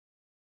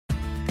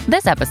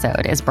This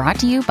episode is brought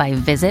to you by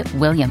Visit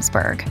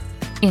Williamsburg.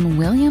 In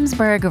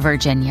Williamsburg,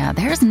 Virginia,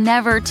 there's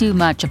never too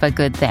much of a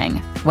good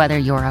thing. Whether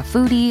you're a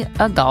foodie,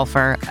 a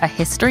golfer, a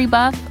history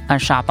buff, a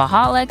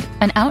shopaholic,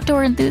 an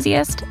outdoor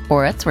enthusiast,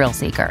 or a thrill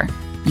seeker,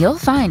 you'll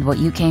find what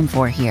you came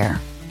for here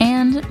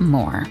and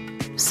more.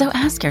 So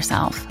ask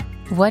yourself,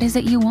 what is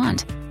it you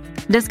want?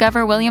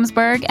 Discover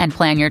Williamsburg and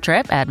plan your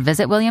trip at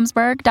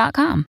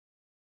visitwilliamsburg.com.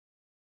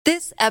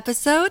 This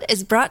episode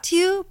is brought to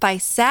you by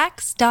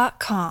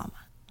Sax.com.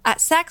 At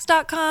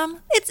Sax.com,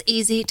 it's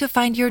easy to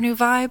find your new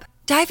vibe.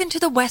 Dive into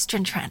the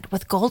Western trend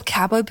with gold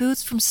cowboy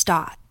boots from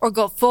Stott, or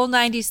go full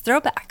 90s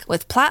throwback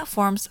with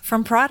platforms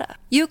from Prada.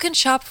 You can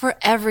shop for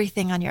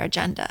everything on your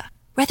agenda,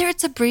 whether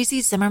it's a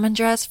breezy Zimmermann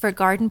dress for a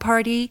garden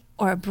party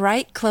or a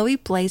bright Chloe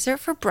blazer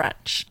for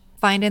brunch.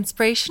 Find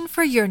inspiration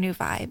for your new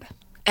vibe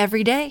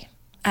every day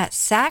at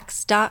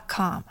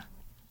Sax.com.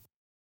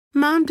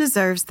 Mom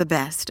deserves the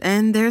best,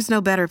 and there's no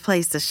better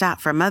place to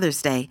shop for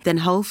Mother's Day than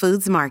Whole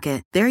Foods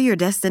Market. They're your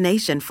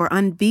destination for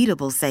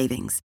unbeatable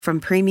savings, from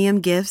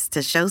premium gifts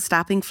to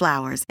show-stopping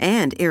flowers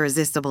and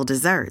irresistible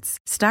desserts.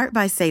 Start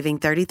by saving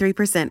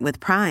 33% with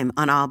Prime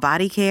on all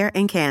body care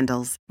and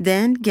candles.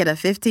 Then get a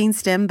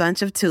 15-stem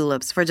bunch of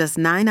tulips for just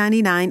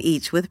 $9.99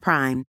 each with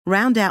Prime.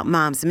 Round out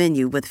Mom's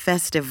menu with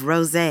festive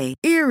rosé,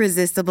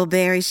 irresistible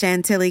berry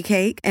chantilly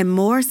cake, and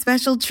more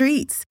special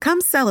treats.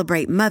 Come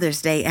celebrate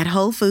Mother's Day at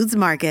Whole Foods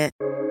Market.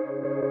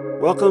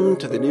 Welcome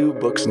to the New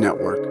Books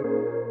Network.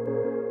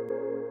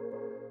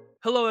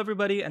 Hello,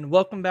 everybody, and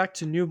welcome back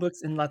to New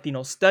Books in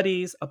Latino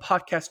Studies, a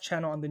podcast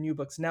channel on the New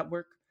Books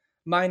Network.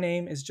 My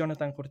name is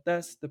Jonathan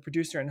Cortez, the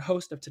producer and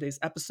host of today's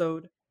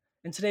episode,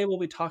 and today we'll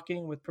be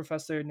talking with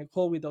Professor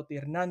Nicole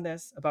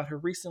Guidotti-Hernández about her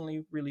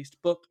recently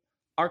released book,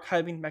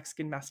 Archiving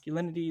Mexican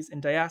Masculinities in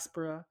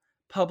Diaspora,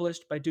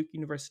 published by Duke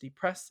University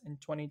Press in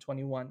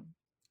 2021.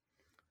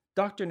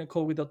 Dr.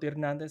 Nicole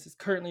Guidotti-Hernández is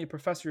currently a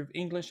professor of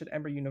English at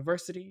Emory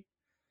University.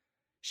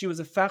 She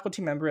was a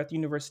faculty member at the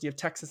University of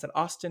Texas at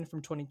Austin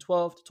from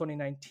 2012 to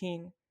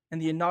 2019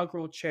 and the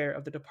inaugural chair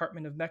of the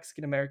Department of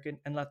Mexican American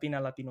and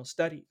Latino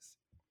Studies.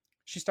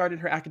 She started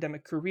her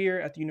academic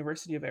career at the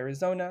University of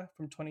Arizona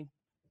from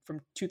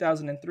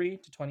 2003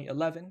 to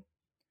 2011.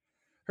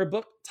 Her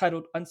book,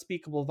 titled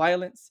Unspeakable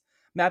Violence,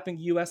 Mapping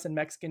U.S. and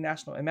Mexican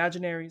National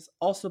Imaginaries,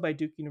 also by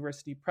Duke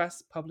University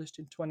Press, published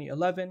in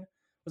 2011,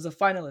 was a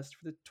finalist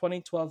for the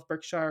 2012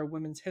 Berkshire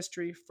Women's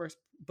History First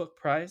Book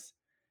Prize,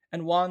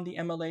 and won the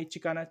MLA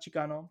Chicana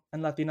Chicano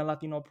and Latina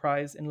Latino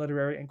Prize in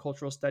Literary and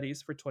Cultural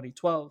Studies for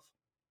 2012.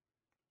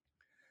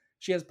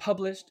 She has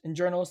published in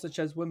journals such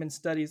as Women's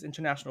Studies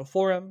International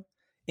Forum,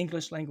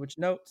 English Language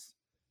Notes,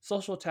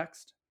 Social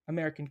Text,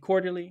 American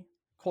Quarterly,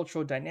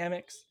 Cultural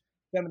Dynamics,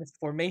 Feminist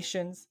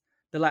Formations,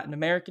 The Latin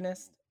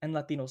Americanist, and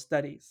Latino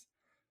Studies,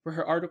 where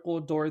her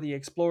article Dora the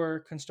Explorer,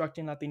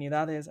 Constructing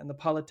Latinidades and the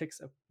Politics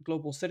of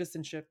Global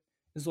Citizenship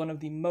is one of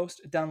the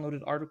most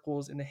downloaded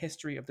articles in the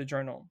history of the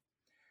journal.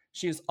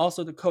 She is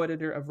also the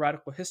co-editor of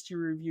Radical History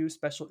Review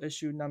Special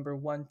Issue number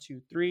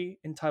 123,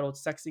 entitled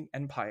Sexing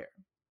Empire.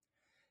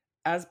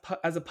 As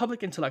a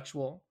public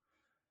intellectual,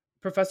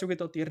 Professor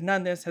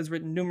Guidotti-Hernández has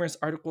written numerous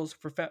articles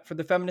for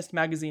the feminist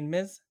magazine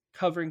Ms.,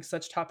 covering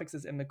such topics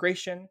as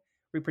immigration,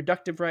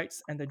 reproductive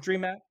rights, and the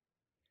DREAM Act.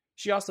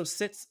 She also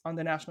sits on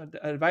the National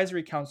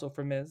Advisory Council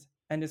for Ms.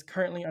 and is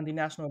currently on the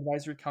National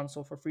Advisory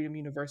Council for Freedom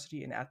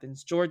University in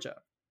Athens, Georgia.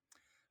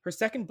 Her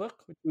second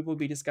book, which we will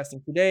be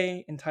discussing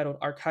today, entitled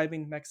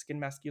Archiving Mexican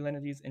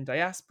Masculinities in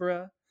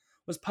Diaspora,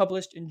 was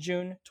published in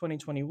June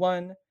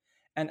 2021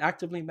 and Nicole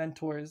actively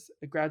mentors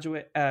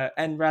graduate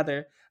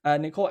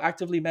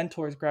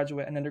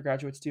and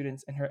undergraduate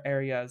students in her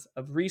areas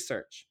of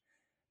research.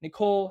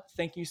 Nicole,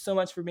 thank you so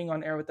much for being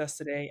on air with us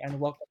today, and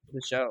welcome to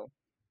the show.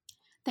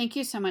 Thank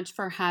you so much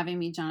for having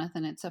me,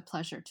 Jonathan. It's a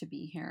pleasure to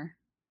be here.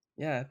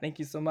 Yeah, thank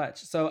you so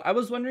much. So I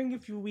was wondering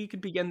if we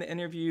could begin the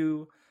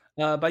interview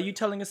by you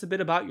telling us a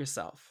bit about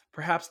yourself.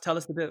 Perhaps tell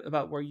us a bit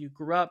about where you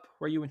grew up,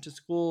 where you went to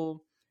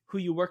school, who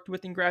you worked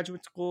with in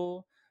graduate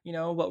school,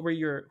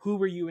 who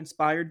were you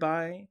inspired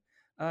by,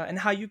 and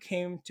how you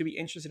came to be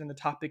interested in the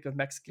topic of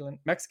Mexican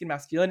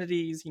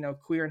masculinities,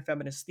 queer and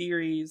feminist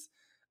theories,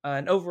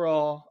 and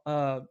overall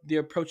the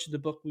approach to the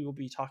book we will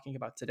be talking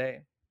about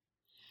today.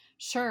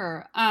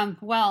 Sure.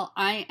 Well,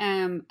 I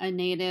am a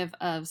native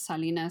of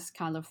Salinas,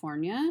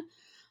 California.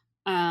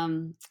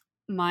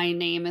 My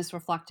name is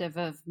reflective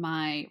of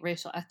my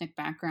racial ethnic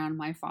background.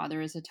 My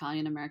father is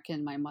Italian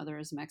American. My mother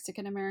is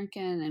Mexican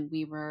American. And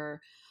we were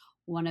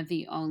one of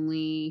the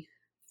only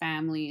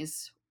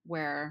families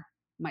where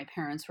my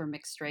parents were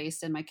mixed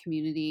race in my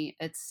community.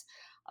 It's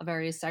a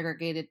very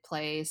segregated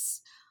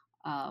place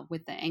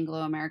with the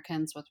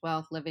Anglo-Americans with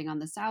wealth living on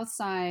the south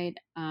side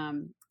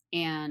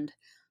and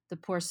the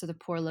poorest of the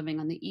poor living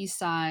on the east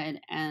side,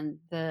 and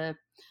the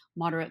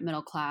moderate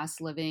middle class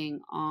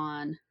living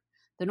on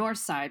the north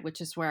side,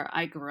 which is where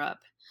I grew up.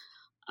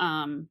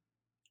 And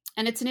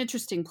it's an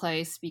interesting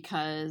place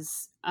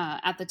because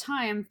at the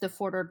time, the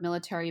Fort Ord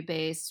military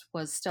base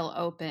was still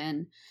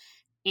open,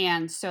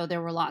 And so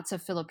there were lots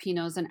of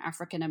Filipinos and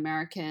African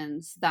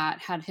Americans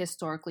that had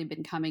historically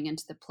been coming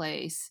into the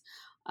place,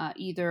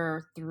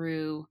 either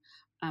through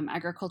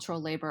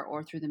agricultural labor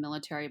or through the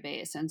military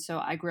base. And so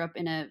I grew up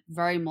in a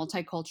very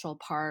multicultural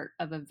part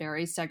of a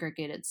very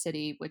segregated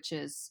city, which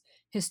is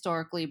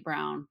historically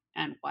brown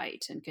and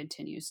white and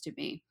continues to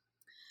be.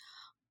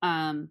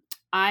 I'm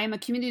a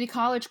community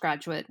college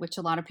graduate, which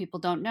a lot of people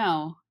don't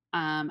know.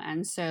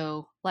 And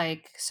so,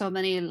 like so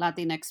many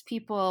Latinx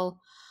people,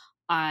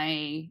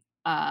 I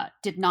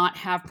did not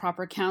have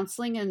proper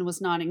counseling and was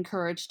not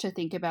encouraged to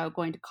think about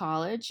going to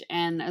college.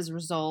 And as a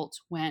result,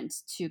 went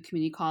to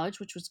community college,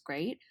 which was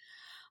great.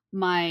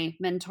 My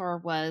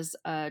mentor was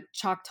a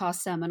Choctaw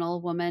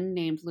Seminole woman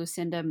named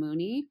Lucinda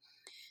Mooney.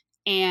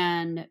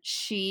 And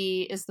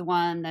she is the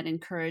one that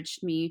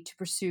encouraged me to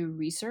pursue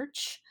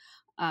research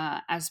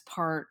as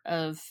part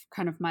of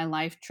kind of my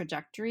life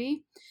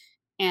trajectory.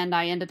 And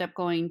I ended up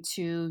going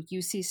to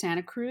UC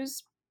Santa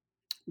Cruz,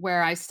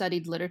 where I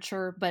studied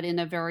literature, but in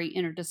a very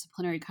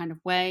interdisciplinary kind of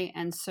way.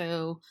 And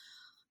so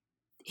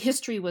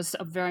history was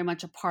very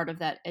much a part of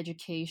that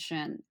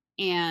education.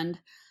 And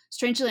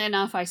strangely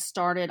enough, I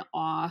started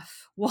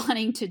off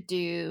wanting to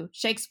do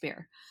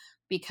Shakespeare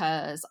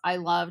because I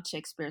loved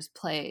Shakespeare's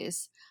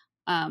plays.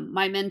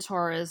 My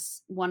mentor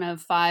is one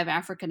of 5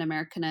 African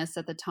Americanists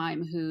at the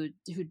time who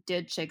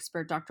did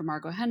Shakespeare, Dr.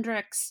 Margot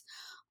Hendricks.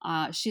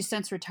 She's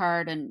since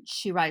retired, and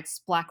she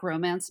writes Black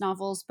romance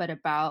novels, but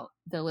about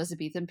the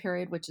Elizabethan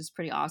period, which is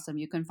pretty awesome.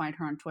 You can find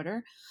her on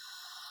Twitter.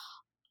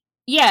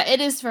 Yeah,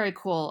 it is very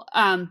cool.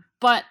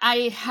 But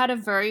I had a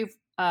very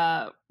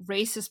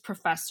racist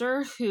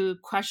professor who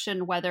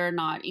questioned whether or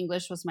not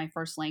English was my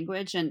first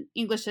language, and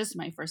English is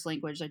my first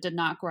language. I did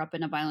not grow up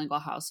in a bilingual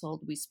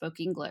household. We spoke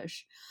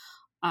English.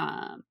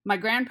 My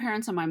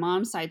grandparents on my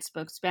mom's side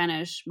spoke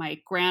Spanish. My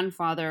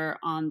grandfather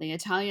on the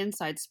Italian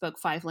side spoke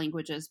 5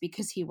 languages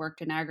because he worked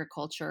in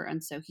agriculture.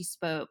 And so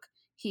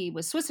he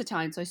was Swiss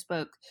Italian. So he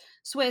spoke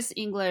Swiss,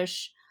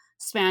 English,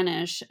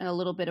 Spanish, a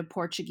little bit of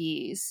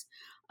Portuguese,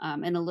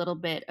 and a little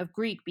bit of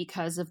Greek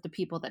because of the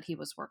people that he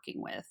was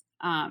working with.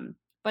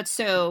 But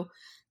so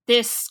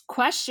this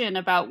question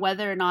about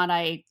whether or not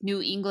I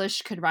knew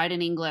English, could write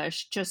in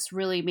English, just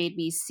really made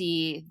me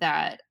see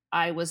that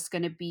I was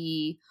going to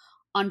be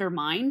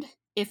undermined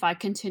if I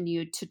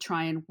continued to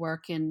try and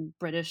work in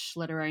British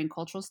literary and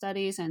cultural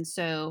studies. And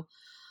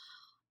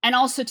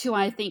also too,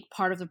 I think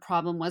part of the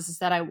problem was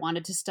that I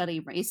wanted to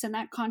study race in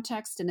that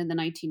context. And in the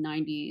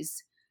 1990s,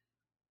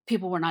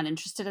 people were not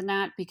interested in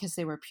that because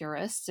they were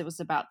purists. It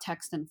was about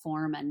text and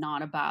form and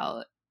not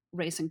about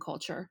race and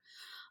culture.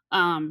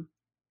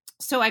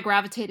 So I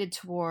gravitated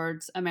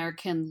towards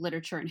American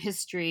literature and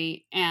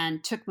history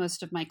and took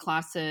most of my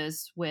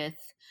classes with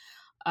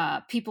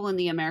people in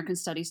the American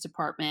Studies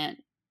department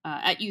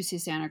at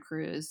UC Santa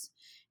Cruz,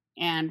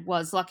 and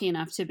was lucky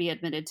enough to be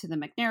admitted to the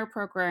McNair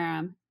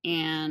program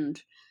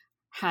and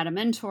had a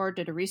mentor,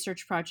 did a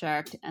research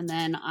project, and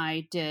then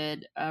I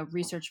did a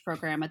research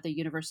program at the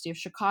University of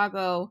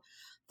Chicago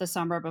the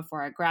summer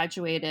before I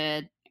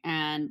graduated,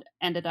 and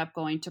ended up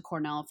going to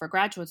Cornell for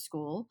graduate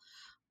school,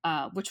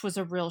 which was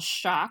a real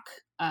shock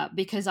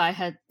because I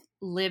had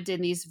lived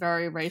in these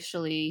very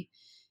racially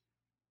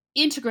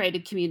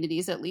integrated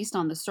communities, at least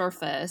on the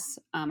surface.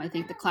 I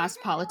think the class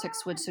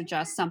politics would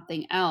suggest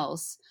something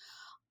else.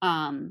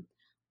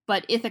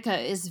 But Ithaca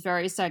is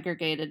very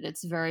segregated.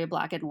 It's very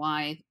black and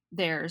white.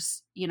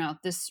 There's,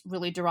 this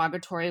really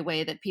derogatory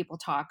way that people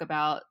talk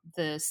about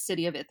the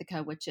city of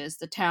Ithaca, which is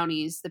the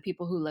townies, the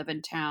people who live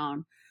in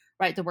town,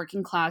 right? The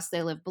working class,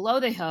 they live below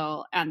the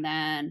hill. And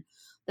then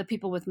the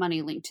people with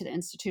money linked to the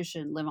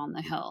institution live on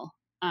the hill.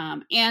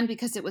 And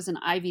because it was an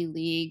Ivy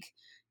League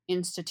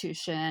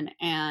institution,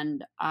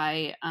 and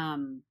I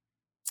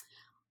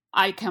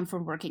come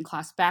from working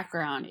class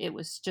background, it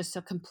was just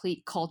a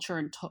complete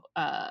culture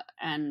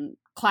and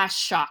class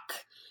shock,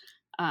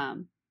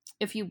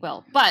 if you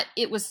will. But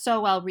it was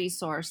so well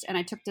resourced, and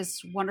I took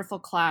this wonderful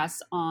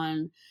class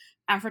on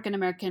African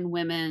American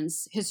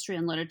women's history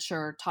and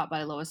literature taught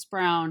by Lois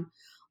Brown,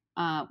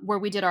 where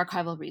we did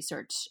archival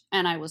research,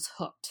 and I was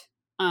hooked.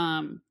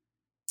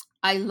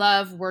 I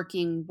love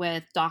working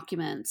with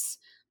documents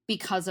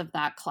because of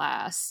that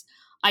class.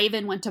 I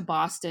even went to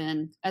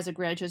Boston as a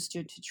graduate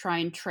student to try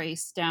and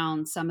trace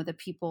down some of the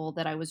people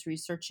that I was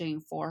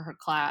researching for her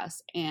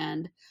class.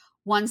 And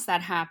once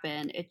that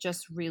happened, it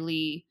just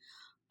really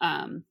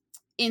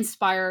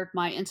inspired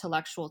my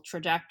intellectual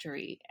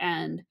trajectory.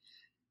 And,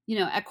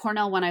 at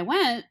Cornell, when I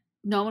went,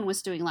 no one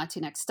was doing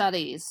Latinx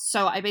studies.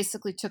 So I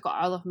basically took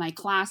all of my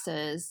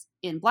classes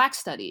in Black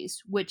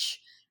studies,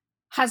 which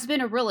has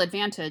been a real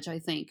advantage, I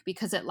think,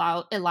 because it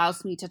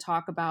allows me to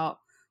talk about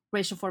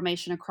racial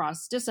formation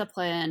across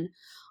discipline.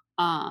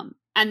 And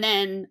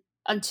then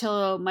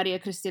until Maria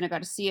Cristina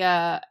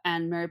Garcia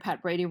and Mary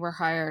Pat Brady were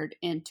hired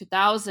in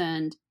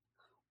 2000,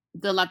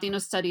 the Latino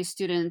studies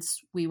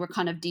students, we were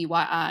kind of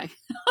DIY.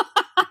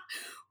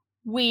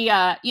 We,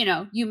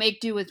 you make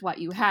do with what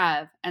you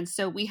have. And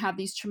so we have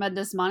these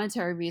tremendous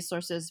monetary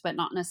resources, but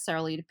not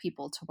necessarily to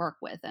people to work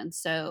with. And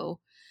so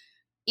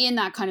in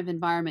that kind of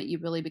environment, you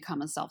really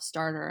become a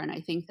self-starter. And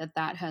I think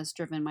that has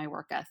driven my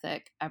work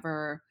ethic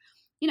ever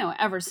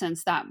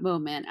since that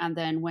moment. And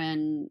then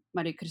when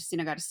Maria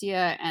Cristina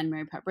Garcia and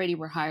Mary Pat Brady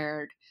were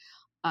hired,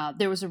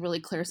 there was a really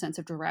clear sense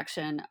of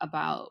direction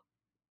about,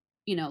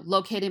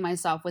 locating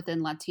myself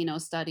within Latino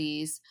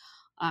studies.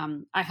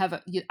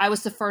 I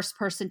was the first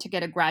person to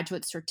get a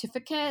graduate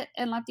certificate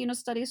in Latino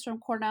studies from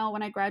Cornell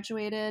when I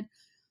graduated,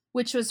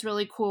 which was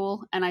really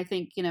cool. And I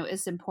think,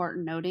 it's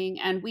important noting.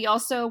 And we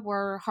also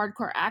were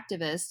hardcore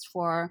activists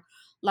for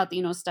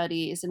Latino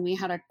studies. And we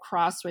had a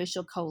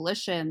cross-racial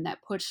coalition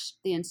that pushed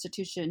the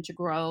institution to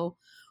grow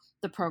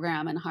the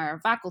program and hire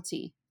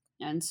faculty.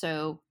 And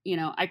so,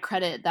 I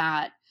credit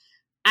that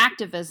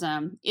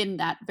activism in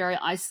that very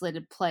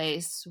isolated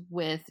place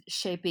with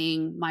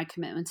shaping my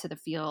commitment to the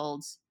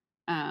field,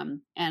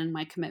 and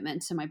my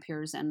commitment to my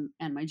peers and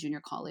my junior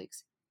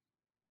colleagues.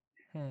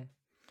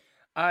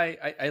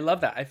 I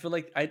love that. I feel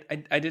like I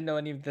didn't know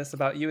any of this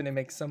about you, and it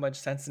makes so much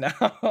sense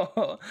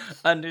now.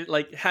 Under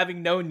like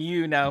having known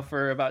you now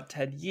for about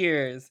 10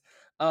 years.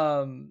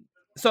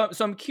 So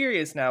I'm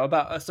curious now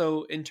about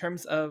so in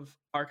terms of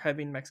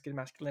archiving Mexican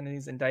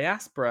masculinities in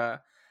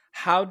diaspora,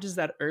 how does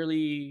that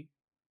early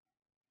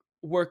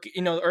work,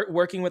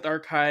 working with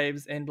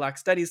archives and Black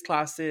studies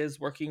classes,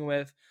 working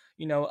with,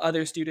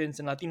 other students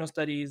in Latino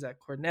studies at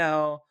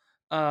Cornell,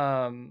 did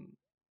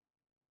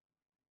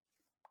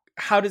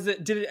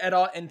it at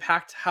all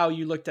impact how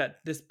you looked at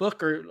this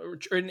book or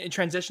in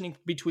transitioning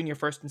between your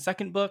first and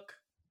second book?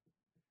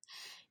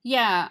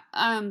 Yeah.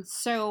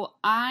 So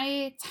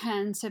I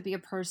tend to be a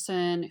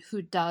person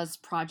who does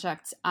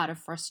projects out of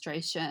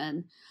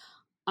frustration.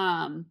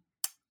 I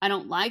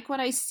don't like what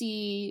I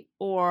see,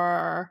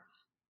 or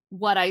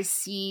what I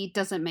see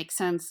doesn't make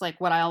sense. Like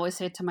what I always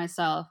say to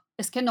myself,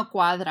 es que no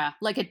cuadra,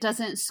 like it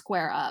doesn't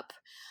square up.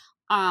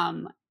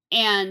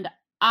 And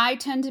I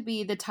tend to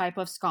be the type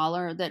of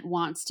scholar that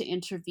wants to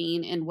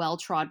intervene in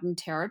well-trodden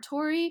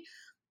territory,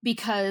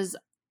 because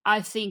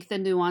I think the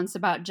nuance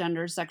about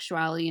gender,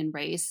 sexuality, and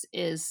race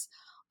is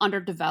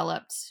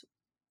underdeveloped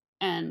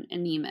and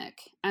anemic.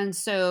 And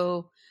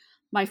so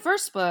my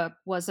first book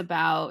was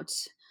about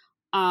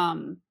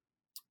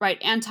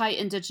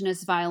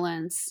anti-Indigenous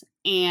violence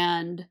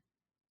and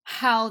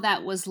how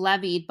that was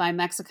levied by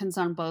Mexicans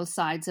on both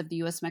sides of the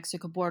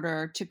U.S.-Mexico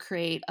border to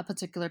create a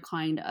particular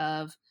kind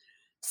of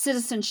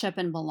citizenship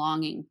and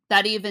belonging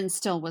that even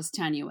still was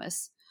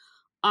tenuous.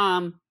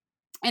 And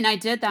I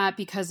did that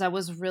because I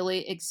was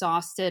really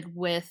exhausted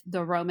with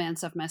the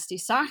romance of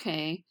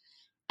mestizaje.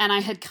 And I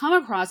had come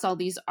across all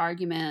these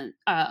archival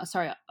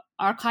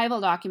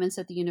documents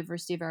at the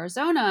University of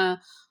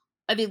Arizona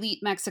of elite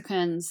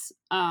Mexicans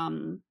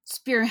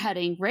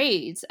spearheading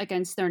raids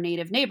against their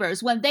native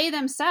neighbors when they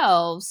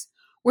themselves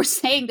were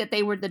saying that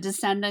they were the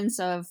descendants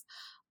of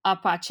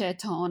Apache,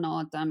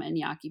 Tohono, and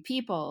Yaqui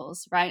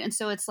peoples, right? And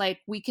so it's like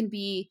we can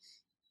be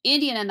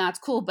Indian and that's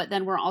cool, but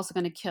then we're also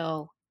going to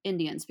kill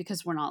Indians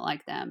because we're not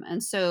like them.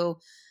 And so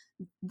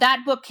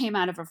that book came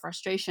out of a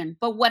frustration.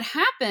 But what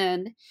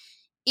happened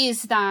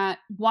is that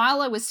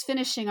while I was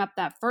finishing up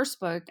that first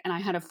book, and I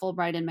had a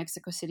Fulbright in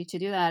Mexico City to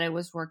do that, I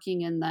was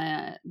working in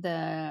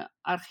the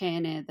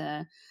ARGN,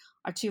 the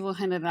Archivo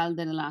General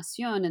de la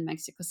Nación in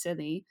Mexico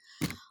City.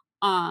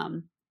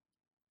 And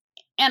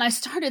I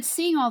started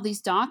seeing all these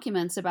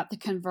documents about the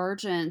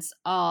convergence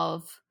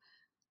of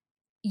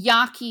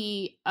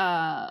Yaqui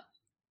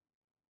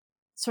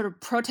sort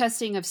of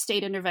protesting of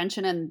state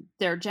intervention and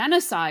their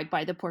genocide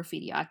by the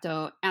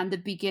Porfiriato, and the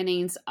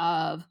beginnings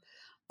of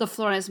the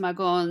Flores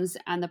Magons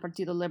and the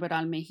Partido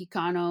Liberal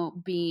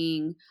Mexicano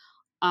being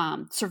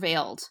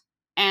surveilled,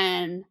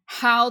 and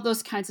how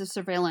those kinds of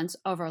surveillance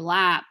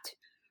overlapped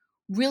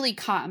really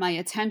caught my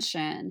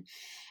attention.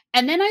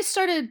 And then I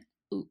started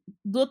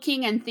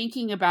looking and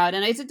thinking about,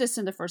 and I did this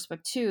in the first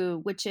book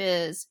too, which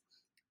is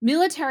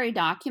military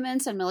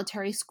documents and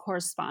military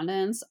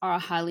correspondence are a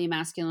highly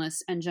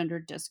masculinist and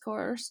gendered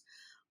discourse,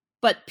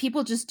 but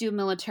people just do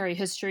military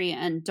history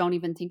and don't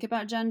even think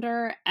about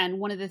gender. And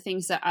one of the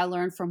things that I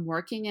learned from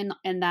working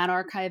in that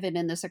archive and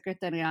in the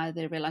Secretaría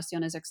de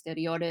Relaciones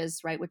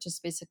Exteriores, right, which is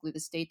basically the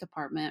State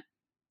Department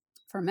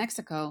for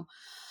Mexico,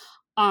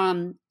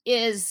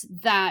 is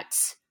that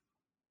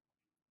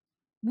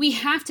we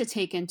have to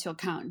take into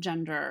account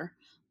gender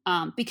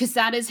because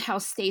that is how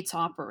states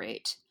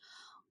operate.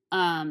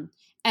 And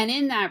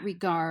in that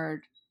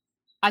regard,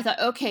 I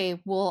thought,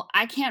 okay, well,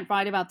 I can't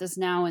write about this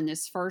now in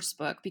this first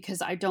book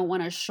because I don't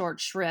want to short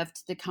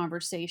shrift the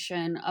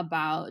conversation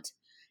about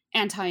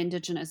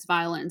anti-Indigenous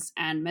violence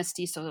and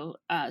mestizo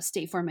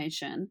state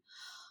formation.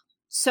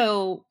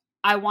 So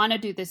I want to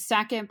do the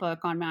second book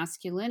on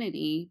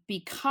masculinity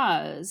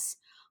because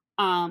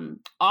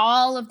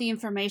all of the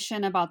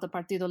information about the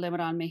Partido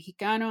Liberal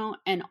Mexicano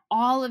and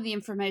all of the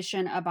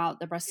information about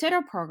the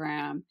Bracero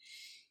program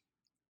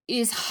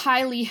is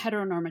highly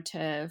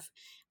heteronormative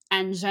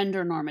and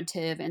gender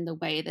normative in the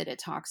way that it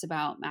talks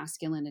about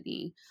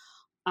masculinity.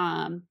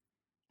 And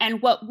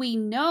what we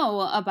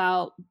know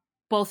about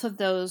both of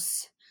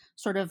those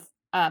sort of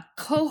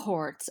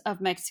cohorts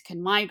of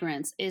Mexican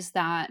migrants is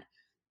that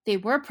they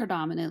were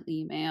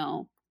predominantly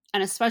male.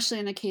 And especially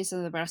in the case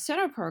of the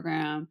Bracero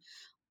program,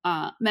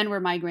 men were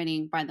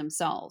migrating by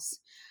themselves.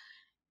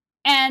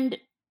 And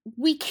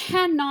we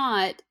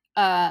cannot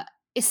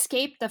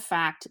escape the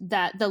fact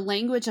that the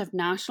language of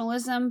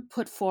nationalism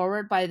put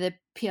forward by the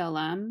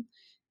PLM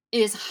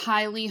is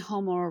highly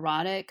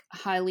homoerotic,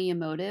 highly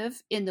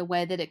emotive in the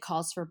way that it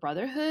calls for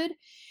brotherhood.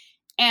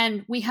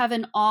 And we have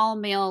an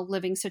all-male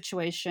living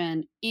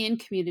situation in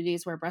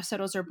communities where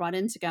braceros are brought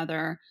in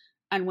together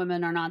and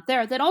women are not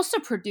there, that also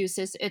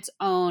produces its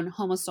own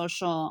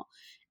homosocial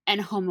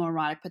and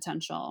homoerotic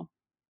potential.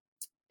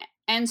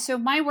 And so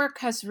my work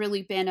has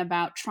really been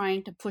about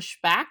trying to push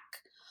back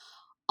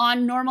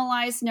on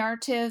normalized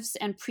narratives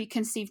and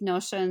preconceived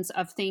notions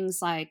of things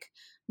like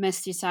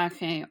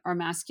mestizaje or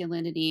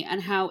masculinity,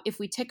 and how if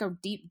we take a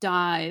deep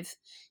dive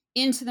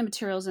into the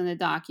materials in the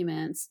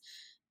documents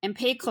and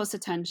pay close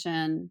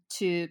attention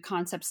to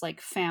concepts like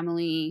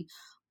family,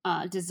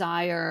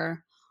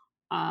 desire,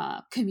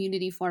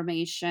 community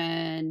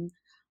formation,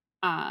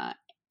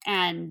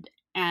 and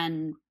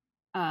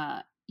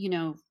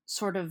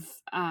sort of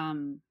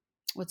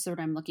what's the word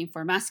I'm looking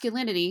for?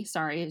 Masculinity.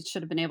 Sorry, I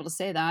should have been able to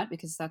say that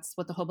because that's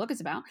what the whole book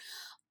is about.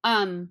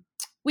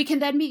 We can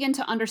then begin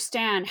to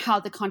understand how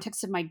the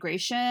context of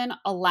migration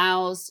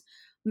allows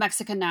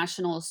Mexican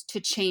nationals to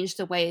change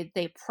the way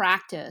they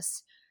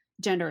practice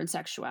gender and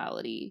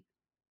sexuality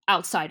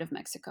outside of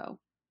Mexico.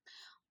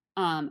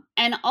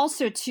 And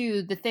also,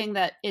 too, the thing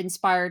that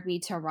inspired me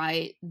to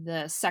write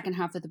the second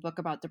half of the book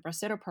about the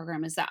Bracero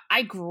program is that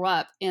I grew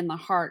up in the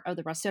heart of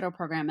the Bracero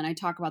program, and I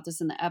talk about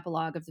this in the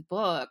epilogue of the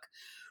book,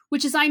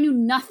 which is I knew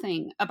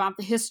nothing about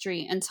the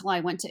history until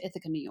I went to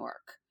Ithaca, New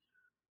York,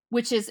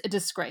 which is a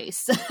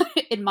disgrace,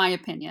 in my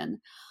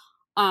opinion.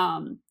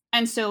 And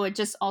so it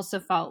just also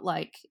felt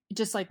like,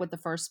 just like with the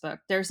first book,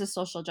 there's a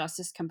social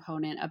justice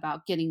component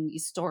about getting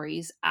these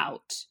stories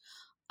out.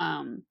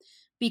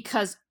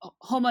 Because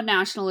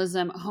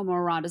homo-nationalism,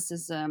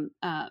 homoeroticism,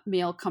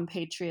 male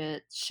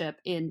compatriotship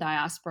in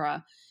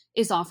diaspora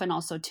is often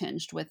also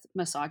tinged with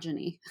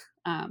misogyny.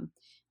 And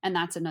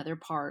that's another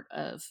part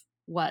of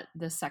what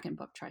the second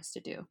book tries to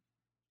do,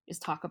 is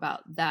talk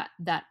about that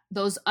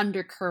those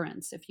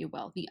undercurrents, if you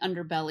will, the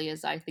underbelly,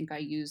 as I think I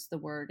use the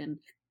word in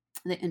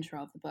the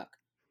intro of the book.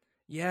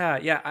 Yeah.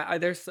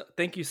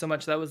 Thank you so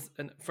much. That was,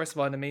 first of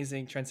all, an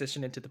amazing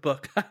transition into the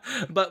book.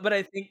 but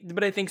I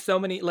think so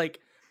many, like,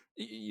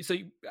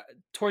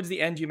 towards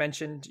the end, you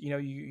mentioned,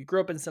 you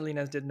grew up in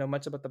Salinas, didn't know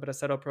much about the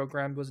Bracero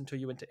program. It wasn't until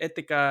you went to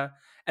Ithaca.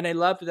 And I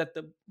loved that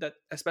that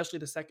especially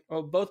the second,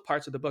 well, both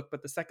parts of the book,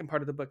 but the second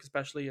part of the book,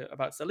 especially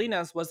about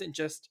Salinas, wasn't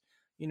just,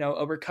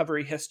 a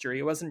recovery history.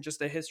 It wasn't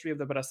just a history of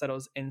the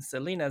Braceros in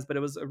Salinas, but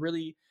it was a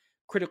really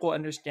critical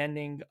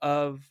understanding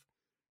of,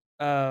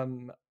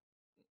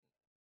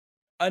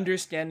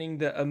 understanding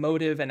the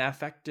emotive and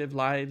affective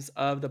lives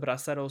of the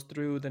Braceros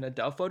through the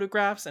Nadel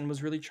photographs, and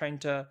was really trying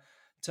to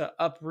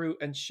uproot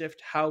and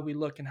shift how we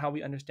look and how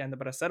we understand the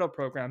Bracero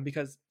program.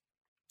 Because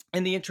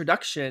in the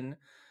introduction,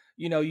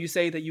 you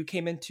say that you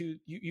came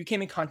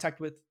in contact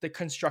with the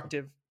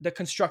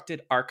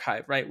constructed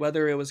archive, right?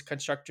 Whether it was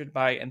constructed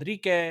by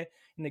Enrique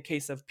in the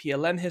case of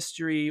PLM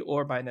history,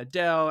 or by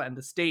Nadel and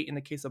the state in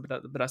the case of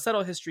the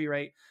Bracero history,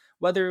 right?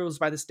 Whether it was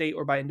by the state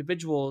or by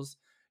individuals,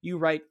 you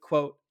write,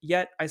 quote,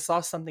 "Yet I saw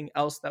something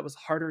else that was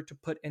harder to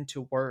put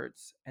into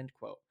words," end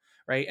quote,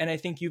 right? And I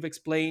think you've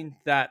explained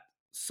that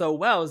so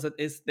well,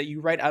 is that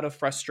you write out of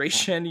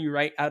frustration, you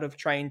write out of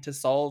trying to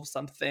solve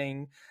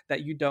something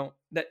that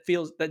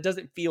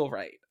doesn't feel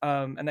right.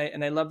 And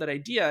I love that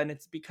idea. And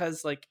it's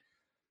because, like,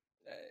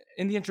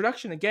 in the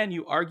introduction, again,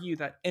 you argue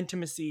that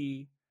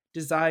intimacy,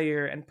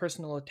 desire, and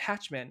personal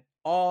attachment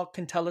all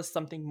can tell us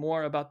something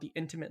more about the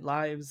intimate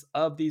lives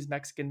of these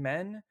Mexican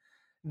men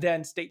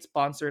than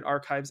state-sponsored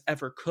archives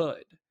ever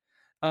could.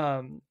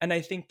 And I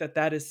think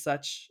that is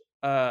such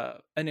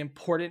an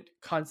important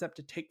concept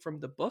to take from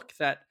the book,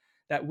 that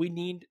we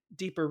need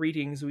deeper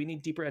readings, we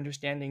need deeper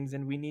understandings,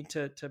 and we need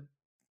to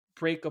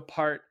break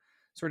apart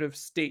sort of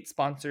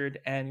state-sponsored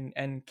and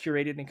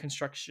curated and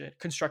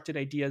constructed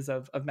ideas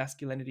of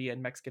masculinity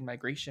and Mexican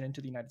migration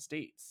into the United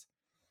States.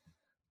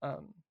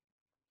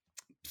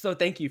 So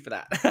thank you for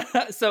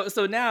that.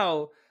 So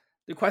now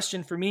the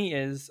question for me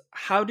is,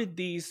 how did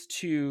these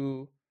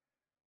two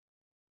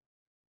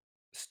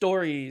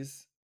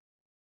stories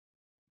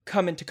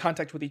come into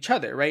contact with each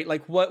other, right?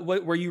 Like, what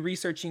were you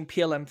researching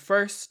PLM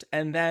first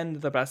and then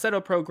the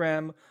Bracero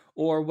program,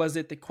 or was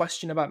it the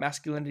question about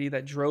masculinity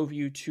that drove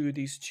you to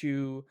these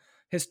two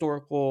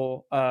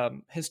historical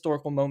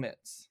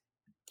moments?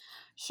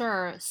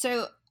 Sure.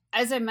 So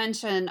as I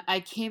mentioned,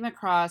 I came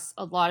across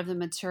a lot of the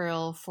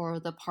material for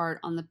the part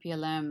on the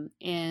PLM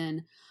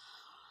in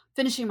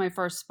finishing my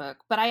first book,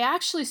 but I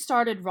actually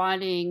started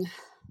writing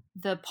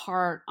the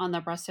part on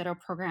the Bracero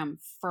program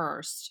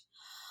first,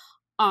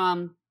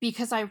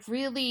 because I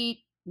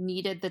really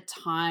needed the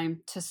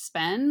time to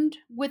spend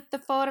with the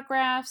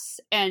photographs.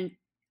 And,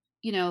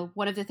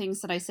 one of the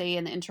things that I say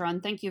in the intro,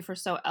 and thank you for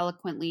so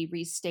eloquently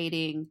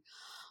restating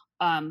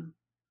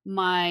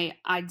my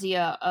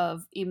idea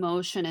of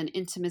emotion and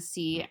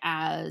intimacy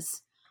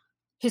as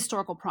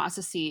historical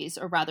processes,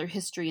 or rather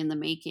history in the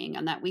making,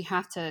 and that we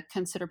have to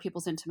consider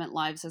people's intimate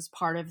lives as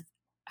part of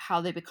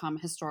how they become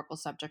historical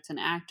subjects and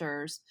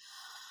actors.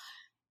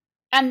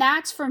 And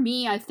that's, for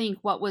me, I think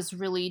what was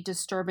really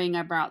disturbing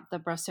about the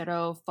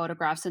Bracero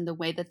photographs and the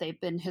way that they've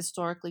been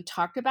historically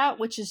talked about,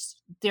 which is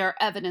their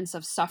evidence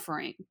of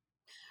suffering,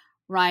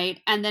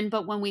 right? And then,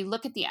 but when we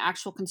look at the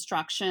actual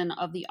construction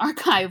of the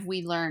archive,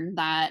 we learn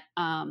that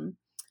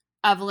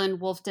Evelyn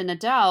Wolfden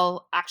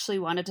Adele actually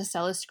wanted to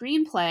sell a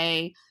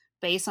screenplay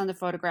based on the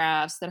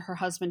photographs that her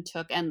husband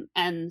took,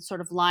 and sort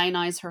of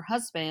lionize her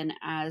husband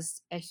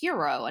as a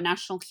hero, a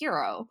national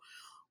hero,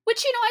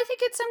 which, I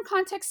think in some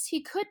contexts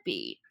he could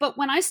be. But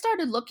when I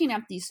started looking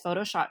at these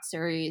Photoshop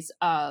series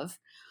of,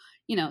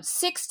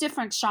 6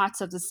 different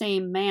shots of the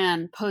same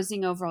man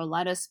posing over a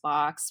lettuce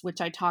box,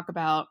 which I talk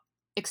about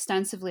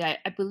extensively, I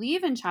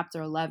believe in chapter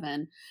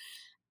 11,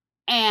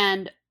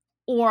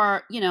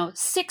 or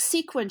 6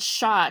 sequence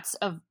shots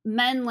of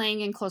men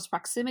laying in close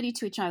proximity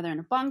to each other in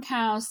a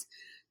bunkhouse,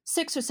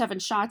 6 or 7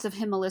 shots of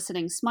him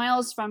eliciting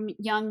smiles from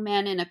young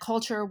men in a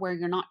culture where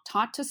you're not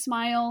taught to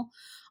smile,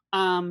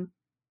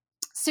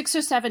 6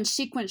 or 7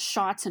 sequence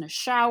shots in a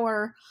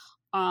shower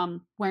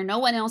where no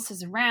one else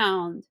is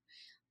around.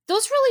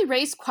 Those really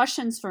raise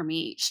questions for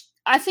me.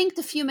 I think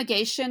the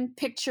fumigation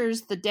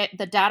pictures, the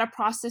data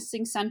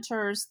processing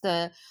centers,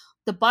 the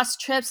bus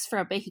trips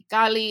from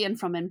Mexicali and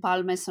from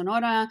Empalme,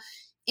 Sonora,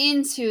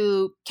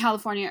 into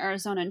California,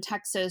 Arizona, and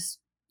Texas,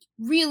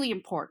 really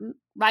important,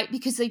 right?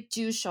 Because they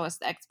do show us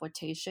the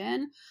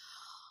exploitation.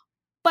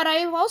 But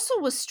I also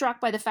was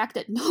struck by the fact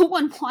that no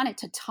one wanted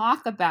to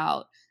talk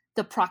about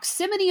the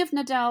proximity of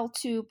Nadal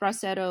to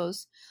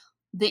Braceros,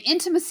 the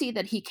intimacy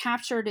that he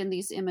captured in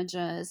these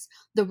images,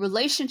 the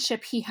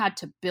relationship he had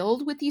to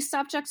build with these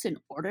subjects in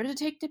order to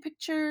take the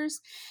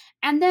pictures,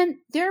 and then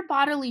their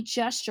bodily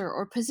gesture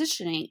or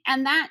positioning.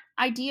 And that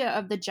idea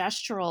of the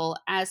gestural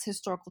as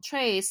historical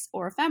trace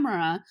or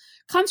ephemera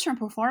comes from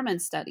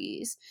performance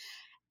studies.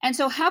 And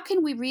so how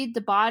can we read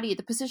the body,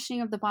 the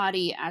positioning of the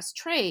body as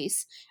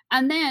trace,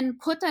 and then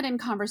put that in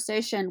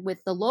conversation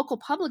with the local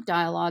public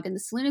dialogue in the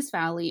Salinas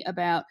Valley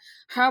about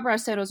how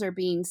braceros are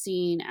being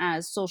seen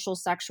as social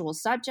sexual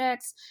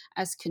subjects,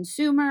 as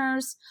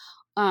consumers,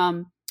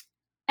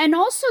 and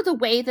also the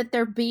way that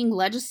they're being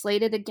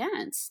legislated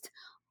against,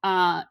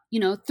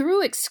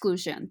 through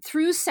exclusion,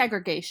 through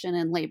segregation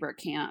in labor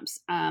camps,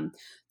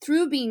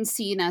 through being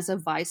seen as a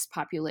vice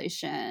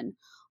population.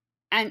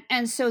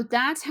 And so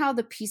that's how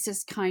the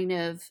pieces kind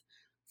of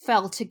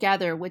fell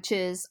together, which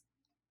is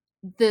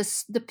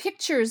the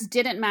pictures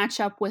didn't match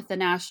up with the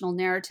national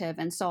narrative.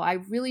 And so I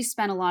really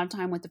spent a lot of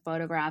time with the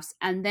photographs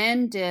and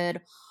then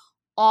did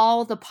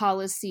all the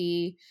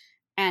policy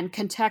and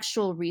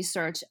contextual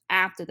research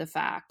after the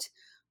fact.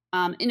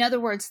 In other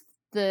words,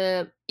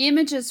 the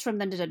images from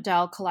the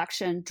Nadal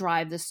collection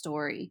drive the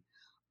story,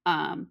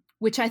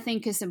 which I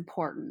think is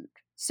important.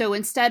 So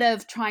instead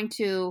of trying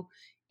to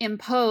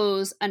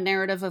impose a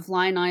narrative of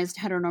lionized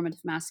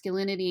heteronormative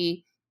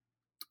masculinity,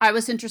 I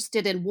was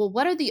interested in, well,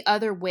 what are the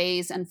other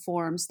ways and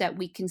forms that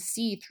we can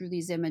see through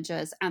these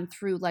images and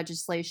through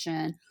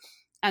legislation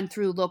and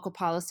through local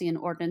policy and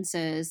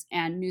ordinances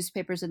and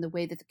newspapers, and the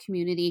way that the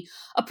community,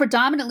 a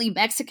predominantly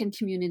Mexican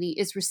community,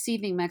 is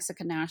receiving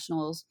Mexican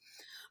nationals,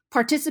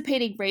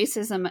 participating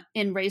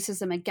in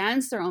racism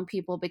against their own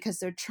people because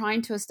they're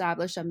trying to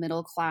establish a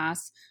middle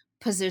class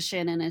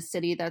position in a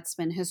city that's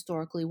been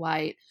historically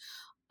white.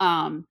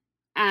 And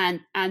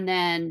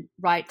then,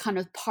 right, kind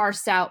of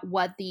parse out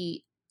what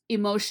the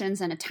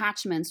emotions and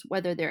attachments,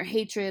 whether they're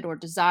hatred or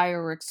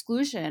desire or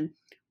exclusion,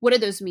 what do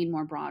those mean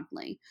more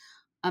broadly?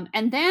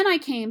 And then I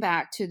came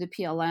back to the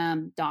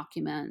PLM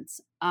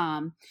documents.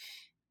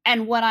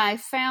 And what I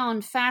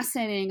found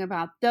fascinating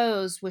about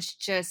those was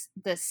just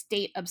the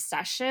state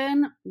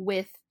obsession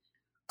with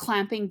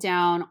clamping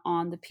down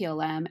on the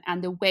PLM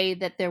and the way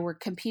that there were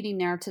competing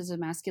narratives of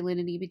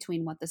masculinity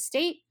between what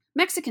the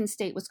Mexican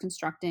state was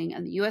constructing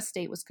and the US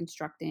state was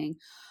constructing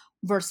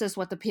versus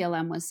what the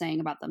PLM was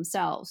saying about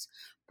themselves.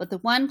 But the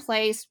one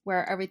place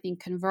where everything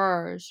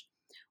converged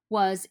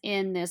was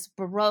in this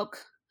Baroque,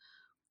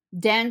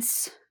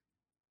 dense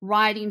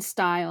writing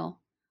style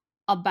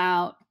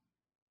about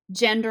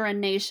gender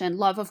and nation,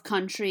 love of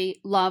country,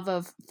 love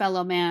of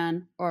fellow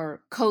man,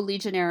 or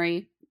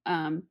co-legionary,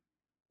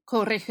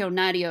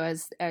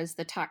 co-regionario, as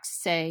the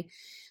texts say,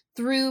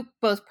 through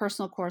both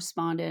personal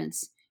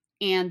correspondence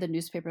and the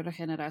newspaper de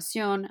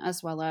Generación,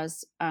 as well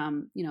as,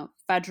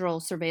 federal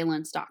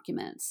surveillance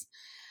documents.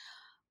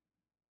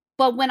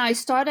 But when I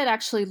started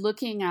actually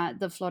looking at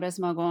the Flores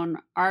Magón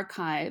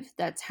archive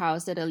that's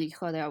housed at El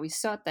Hijo de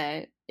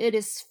Ahuizote, it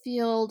is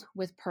filled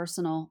with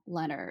personal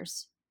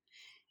letters.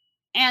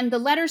 And the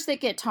letters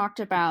that get talked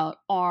about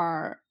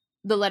are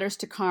the letters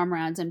to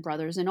comrades and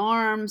brothers in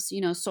arms,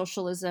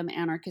 socialism,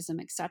 anarchism,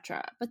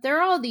 etc. But there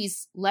are all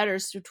these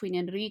letters between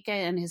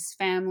Enrique and his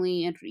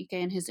family,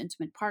 Enrique and his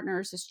intimate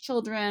partners, his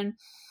children,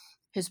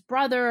 his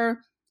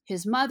brother,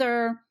 his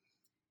mother,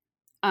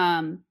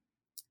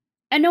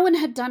 And no one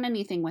had done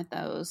anything with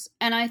those.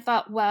 And I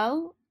thought,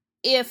 well,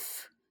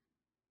 if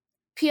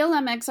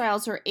PLM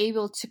exiles are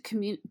able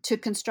to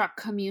construct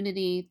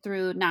community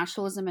through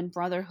nationalism and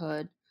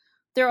brotherhood,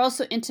 there are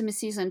also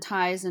intimacies and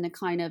ties and a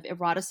kind of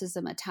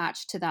eroticism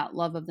attached to that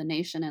love of the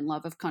nation and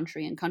love of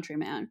country and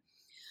countryman.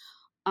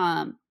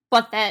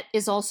 But that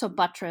is also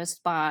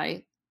buttressed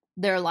by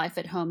their life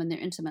at home and their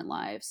intimate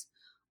lives.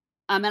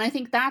 And I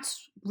think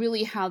that's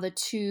really how the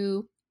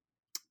two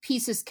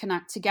pieces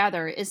connect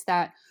together, is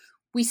that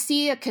we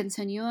see a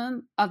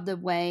continuum of the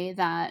way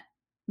that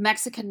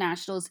Mexican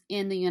nationals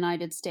in the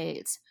United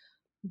States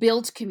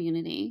build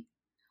community.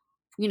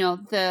 You know,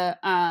 the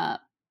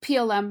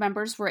PLM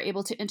members were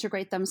able to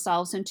integrate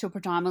themselves into a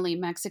predominantly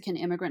Mexican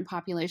immigrant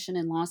population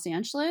in Los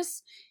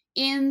Angeles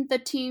in the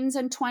teens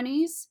and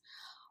 20s,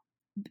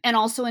 and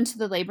also into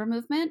the labor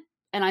movement.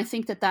 And I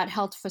think that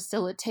helped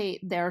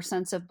facilitate their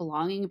sense of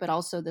belonging, but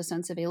also the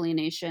sense of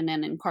alienation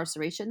and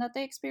incarceration that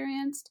they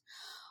experienced.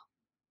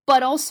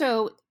 But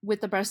also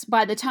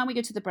by the time we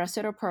get to the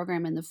Bracero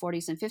program in the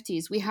 40s and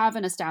 50s, we have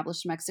an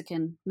established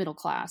Mexican middle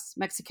class,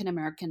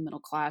 Mexican-American middle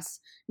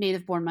class,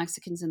 native-born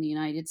Mexicans in the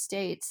United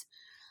States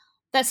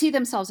that see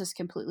themselves as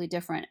completely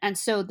different. And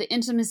so the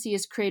intimacy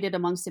is created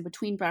amongst and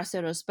between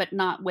Braceros, but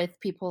not with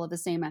people of the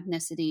same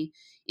ethnicity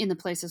in the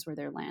places where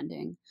they're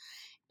landing.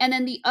 And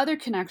then the other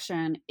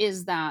connection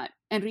is that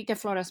Enrique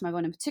Flores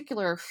Magón in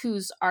particular,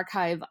 whose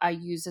archive I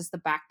use as the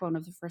backbone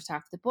of the first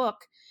half of the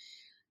book,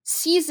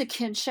 sees a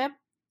kinship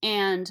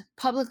and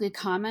publicly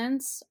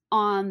comments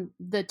on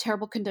the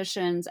terrible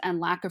conditions and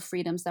lack of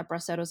freedoms that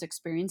Braceros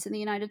experience in the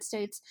United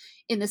States,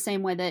 in the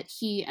same way that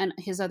he and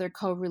his other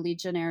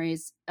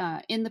co-religionaries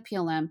in the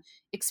PLM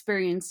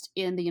experienced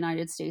in the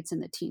United States in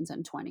the teens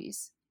and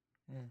 20s.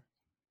 Mm.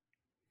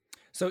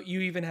 So you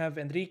even have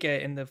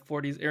Enrique in the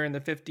 40s or in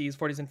the 50s,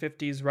 40s and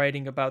 50s,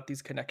 writing about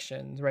these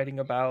connections, writing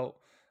about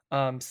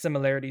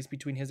similarities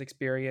between his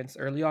experience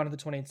early on in the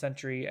 20th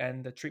century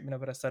and the treatment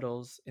of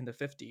Braceros in the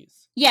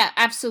 50s. Yeah,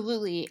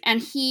 absolutely.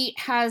 And he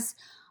has,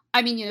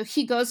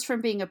 he goes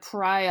from being a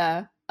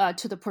pariah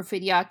to the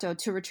Porfiriato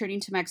to returning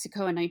to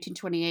Mexico in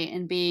 1928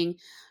 and being,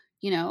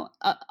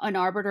 an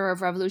arbiter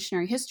of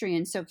revolutionary history.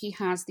 And so he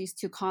has these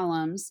two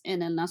columns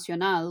in El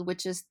Nacional,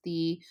 which is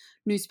the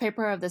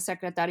newspaper of the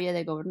Secretaría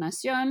de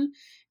Gobernación,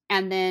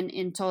 and then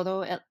in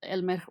Todo,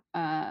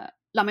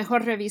 La Mejor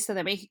Revista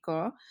de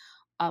México,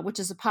 which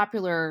is a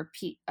popular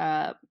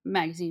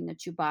magazine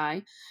that you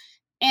buy.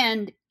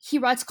 And he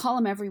writes a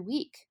column every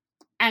week.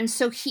 And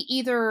so he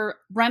either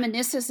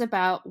reminisces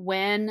about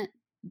when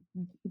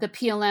the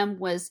PLM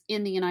was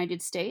in the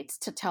United States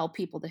to tell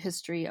people the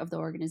history of the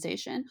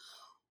organization,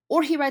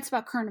 or he writes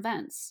about current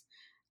events.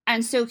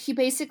 And so he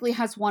basically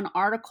has one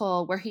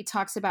article where he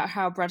talks about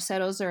how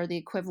Braceros are the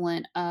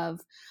equivalent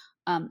of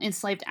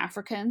enslaved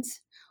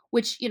Africans,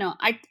 which,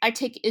 I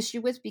take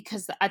issue with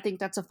because I think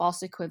that's a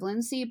false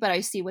equivalency, but I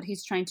see what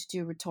he's trying to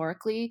do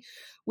rhetorically,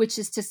 which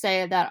is to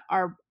say that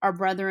our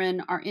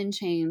brethren are in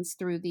chains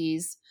through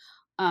these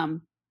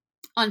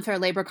unfair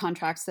labor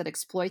contracts that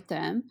exploit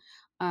them.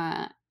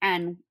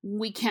 And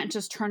we can't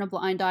just turn a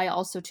blind eye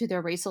also to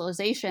their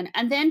racialization,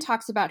 and then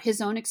talks about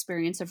his own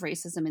experience of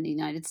racism in the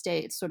United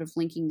States, sort of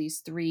linking these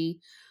three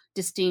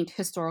distinct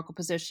historical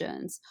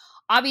positions.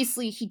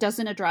 Obviously, he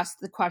doesn't address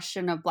the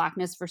question of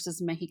Blackness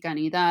versus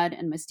Mexicanidad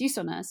and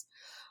mestizoness,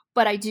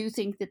 but I do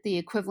think that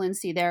the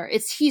equivalency there,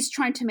 he's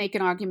trying to make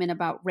an argument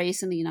about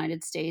race in the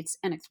United States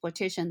and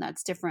exploitation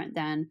that's different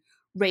than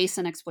race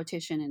and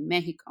exploitation in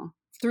Mexico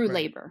through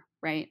labor,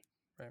 right?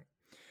 Right.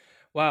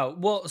 Wow.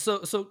 Well,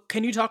 so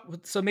can you talk,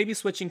 so maybe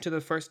switching to the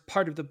first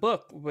part of the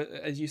book,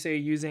 as you say,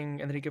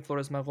 using Enrique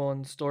Flores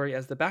Magón's story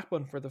as the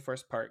backbone for the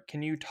first part,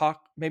 can you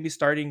talk, maybe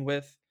starting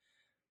with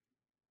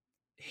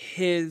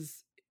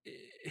his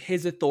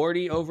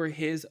authority over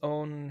his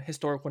own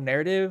historical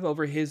narrative,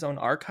 over his own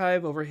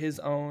archive, over his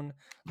own,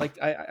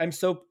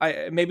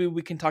 maybe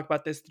we can talk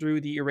about this through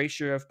the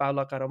erasure of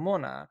Paula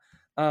Carmona,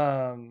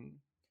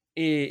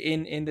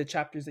 in the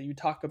chapters that you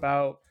talk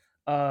about,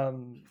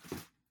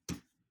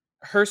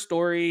 her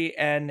story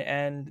and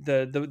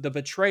the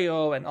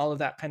betrayal and all of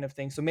that kind of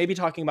thing. So maybe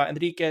talking about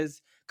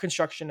Enrique's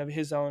construction of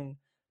his own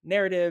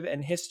narrative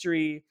and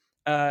history,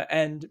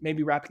 and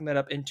maybe wrapping that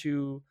up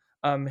into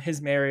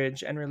his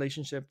marriage and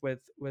relationship with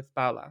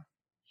Paula.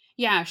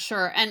 Yeah,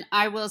 sure. And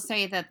I will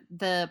say that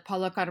the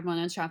Paula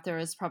Carmona chapter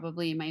is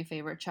probably my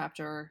favorite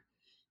chapter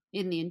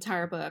in the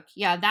entire book.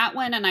 Yeah, that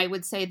one, and I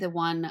would say the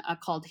one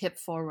called Hip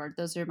Forward.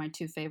 Those are my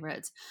two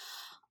favorites.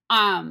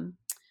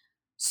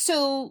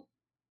 So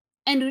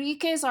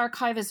Enrique's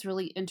archive is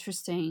really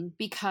interesting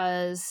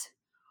because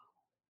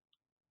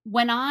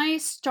when I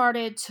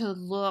started to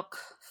look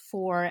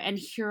for and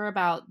hear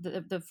about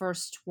the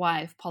first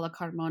wife, Paula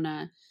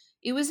Carmona,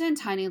 it was in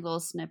tiny little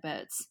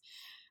snippets.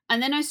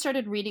 And then I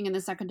started reading in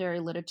the secondary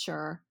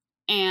literature,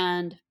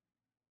 and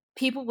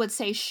people would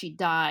say she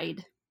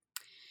died.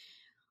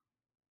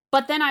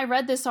 But then I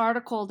read this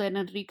article that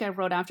Enrique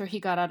wrote after he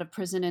got out of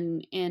prison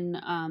in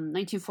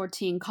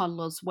 1914 called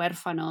Los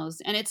Huérfanos.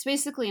 And it's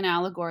basically an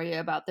allegory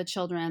about the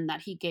children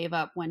that he gave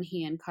up when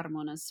he and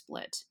Carmona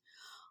split.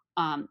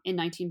 in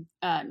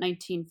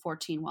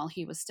 1914 while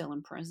he was still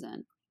in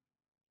prison.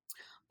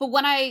 But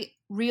what I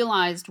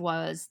realized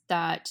was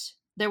that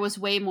there was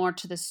way more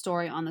to this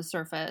story on the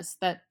surface,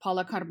 that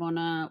Paula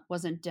Carmona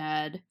wasn't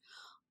dead.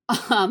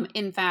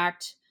 In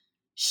fact,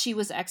 she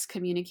was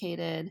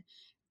excommunicated,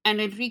 and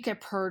Enrique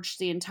purged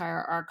the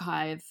entire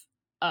archive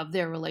of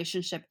their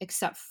relationship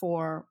except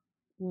for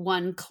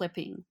one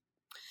clipping.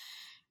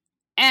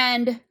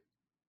 And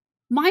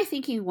my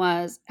thinking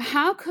was,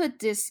 how could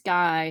this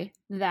guy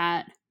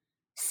that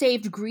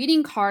saved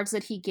greeting cards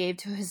that he gave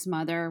to his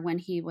mother when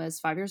he was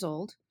 5 years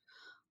old,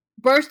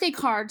 birthday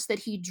cards that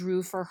he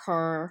drew for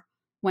her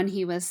when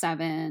he was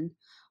 7,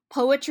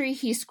 poetry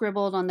he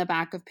scribbled on the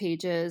back of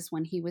pages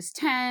when he was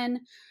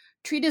 10,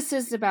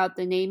 treatises about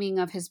the naming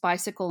of his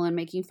bicycle and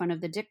making fun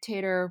of the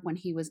dictator when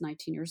he was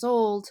 19 years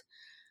old.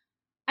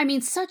 I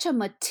mean, such a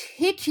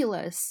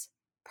meticulous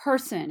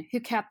person who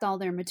kept all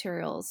their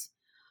materials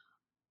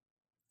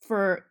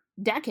for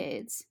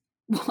decades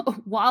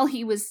while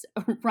he was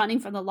running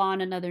for the law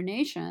in another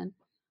nation.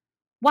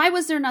 Why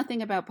was there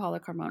nothing about Paula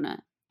Carmona?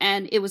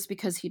 And it was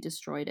because he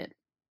destroyed it.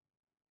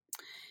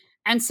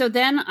 And so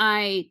then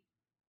I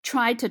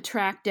tried to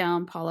track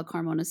down Paula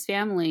Carmona's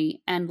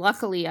family, and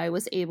luckily I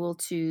was able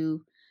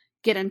to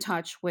get in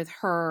touch with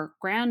her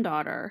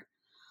granddaughter.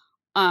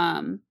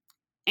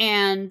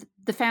 And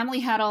the family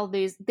had all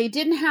these, they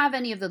didn't have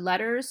any of the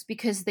letters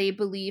because they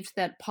believed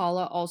that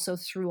Paula also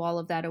threw all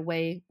of that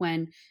away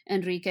when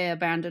Enrique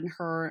abandoned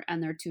her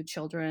and their 2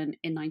 children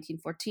in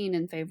 1914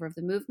 in favor of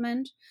the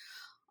movement.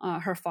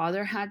 Her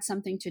father had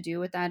something to do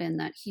with that, in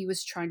that he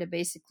was trying to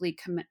basically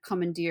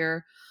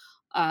commandeer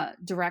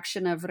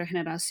direction of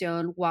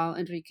Regeneración while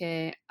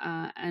Enrique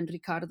and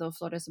Ricardo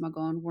Flores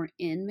Magón were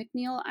in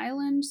McNeil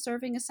Island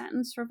serving a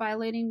sentence for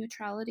violating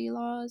neutrality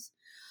laws.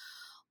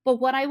 But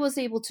what I was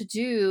able to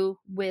do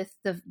with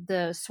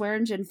the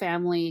Swearingen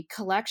family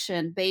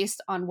collection,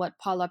 based on what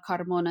Paula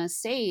Carmona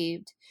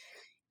saved,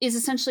 is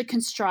essentially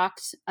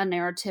construct a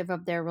narrative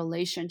of their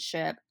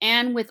relationship,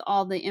 and with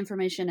all the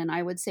information, and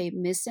I would say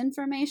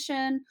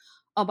misinformation,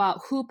 about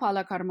who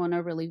Paula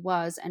Carmona really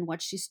was and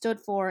what she stood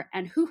for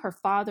and who her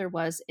father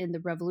was in the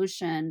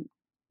revolution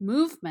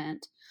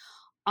movement.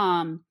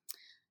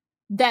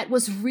 That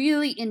was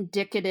really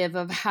indicative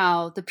of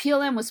how the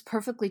PLM was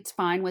perfectly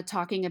fine with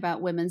talking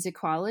about women's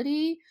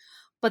equality,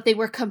 but they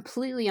were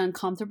completely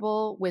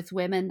uncomfortable with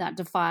women that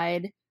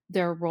defied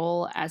their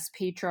role as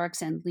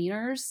patriarchs and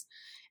leaders.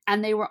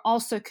 And they were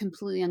also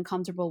completely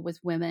uncomfortable with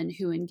women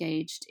who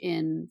engaged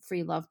in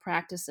free love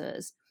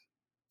practices.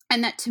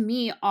 And that, to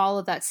me, all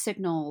of that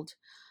signaled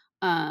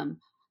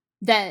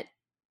that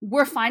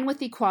we're fine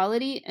with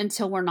equality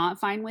until we're not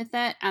fine with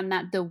it, and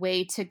that the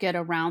way to get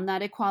around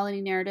that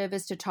equality narrative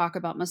is to talk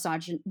about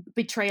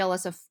betrayal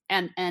as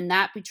and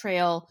that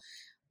betrayal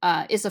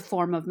is a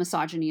form of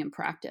misogyny in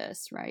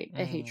practice, right?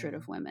 A hatred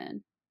of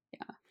women.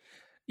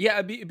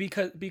 Yeah,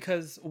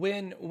 because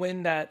when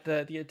that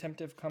the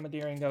attempted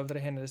commandeering of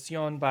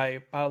Regeneración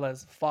by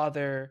Paula's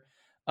father,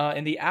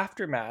 in the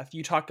aftermath,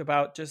 you talk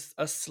about just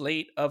a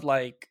slate of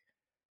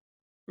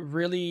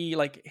really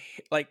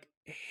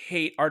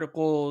hate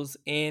articles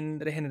in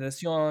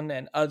Regeneración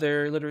and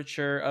other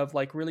literature of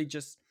really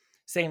just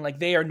saying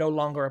they are no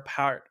longer a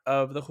part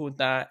of the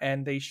junta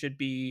and they should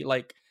be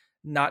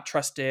not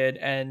trusted.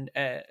 And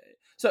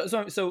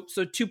so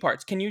 2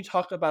 parts. Can you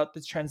talk about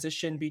the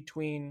transition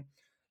between,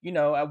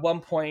 at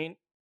one point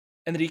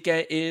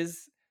Enrique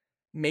is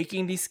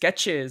making these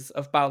sketches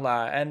of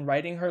Paula and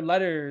writing her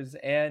letters,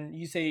 and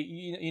you say,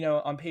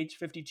 on page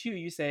 52,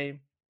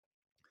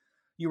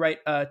 you write,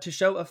 to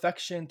show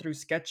affection through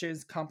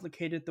sketches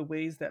complicated the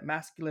ways that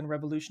masculine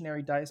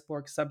revolutionary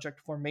diasporic subject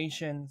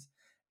formations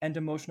and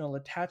emotional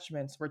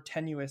attachments were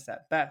tenuous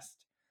at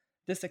best.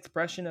 This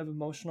expression of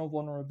emotional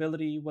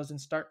vulnerability was in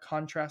stark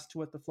contrast to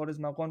what the Flores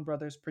Magón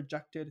brothers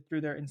projected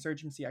through their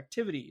insurgency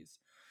activities.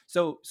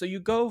 So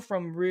you go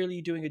from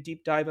really doing a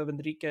deep dive of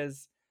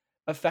Enrique's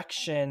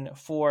affection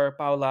for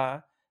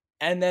Paula,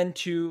 and then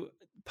to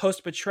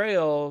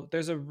post-betrayal,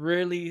 there's a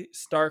really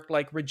stark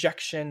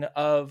rejection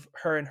of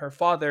her and her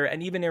father,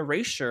 and even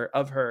erasure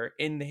of her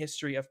in the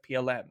history of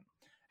PLM.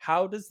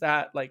 How does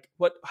that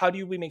how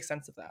do we make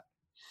sense of that?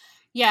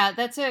 Yeah,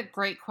 that's a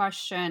great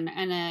question,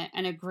 and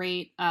a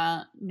great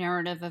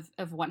narrative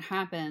of what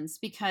happens,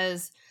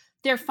 because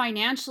they're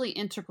financially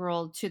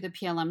integral to the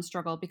PLM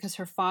struggle, because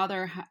her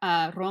father,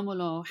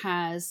 Romulo,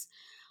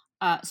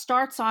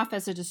 starts off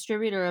as a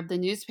distributor of the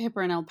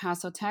newspaper in El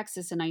Paso,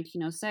 Texas in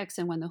 1906.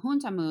 And when the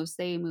junta moves,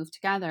 they move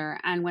together.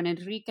 And when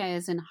Enrique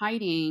is in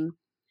hiding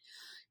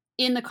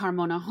in the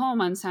Carmona home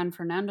on San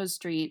Fernando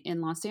Street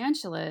in Los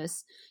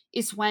Angeles,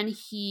 is when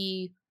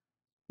he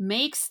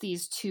makes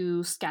these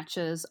 2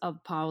 sketches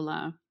of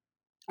Paula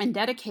and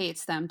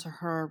dedicates them to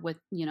her with,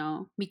 mi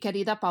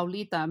querida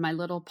Paulita, my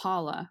little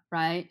Paula,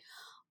 right?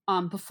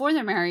 Before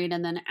they're married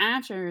and then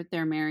after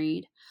they're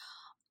married.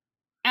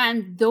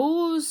 And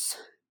those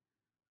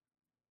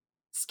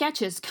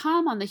sketches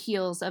come on the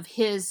heels of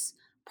his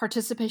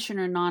participation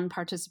or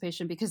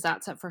non-participation, because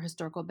that's up for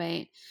historical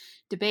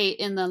debate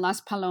in the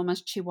Las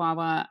Palomas,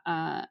 Chihuahua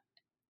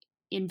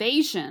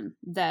invasion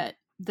that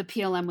the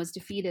PLM was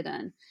defeated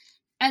in.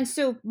 And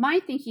so my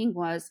thinking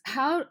was,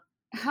 how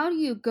do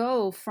you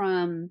go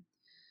from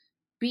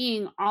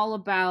being all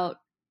about,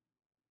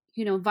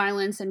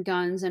 violence and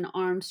guns and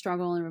armed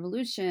struggle and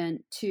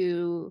revolution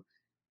to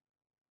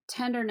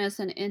tenderness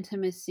and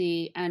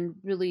intimacy and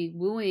really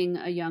wooing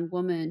a young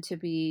woman to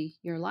be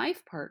your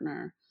life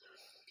partner?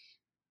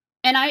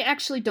 And I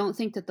actually don't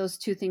think that those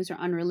two things are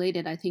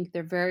unrelated. I think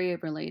they're very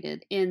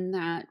related in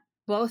that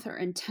both are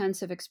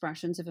intensive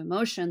expressions of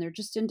emotion. They're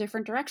just in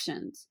different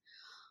directions.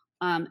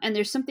 And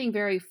there's something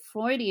very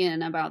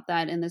Freudian about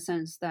that, in the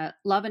sense that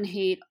love and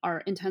hate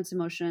are intense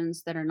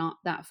emotions that are not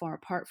that far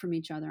apart from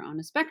each other on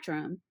a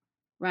spectrum,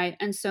 right?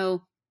 And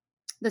so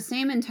the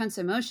same intense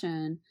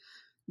emotion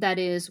that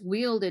is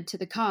wielded to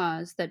the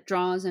cause that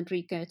draws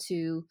Enrique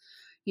to,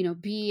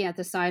 be at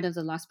the side of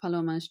the Las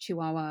Palomas,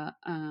 Chihuahua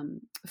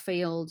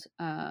failed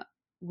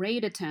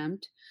raid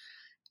attempt,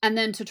 and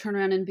then to turn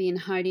around and be in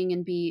hiding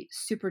and be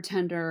super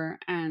tender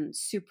and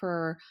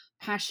super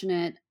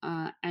passionate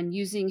and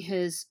using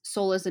his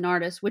soul as an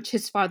artist, which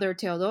his father,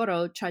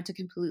 Teodoro, tried to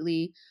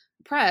completely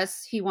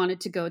oppress. He wanted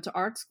to go to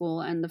art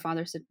school, and the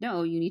father said,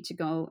 no, you need to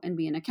go and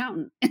be an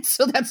accountant. And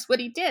so that's what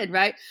he did,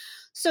 right?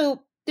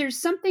 So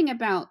there's something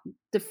about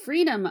the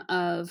freedom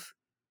of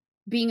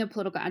being a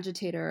political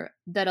agitator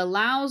that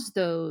allows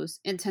those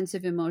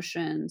intensive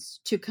emotions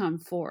to come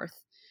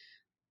forth.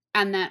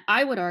 And that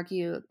I would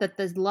argue that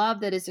the love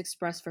that is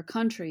expressed for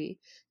country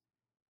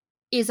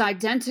is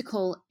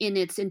identical in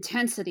its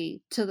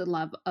intensity to the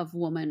love of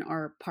woman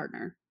or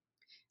partner.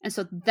 And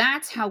so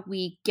that's how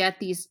we get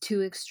these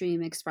two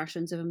extreme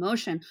expressions of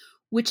emotion,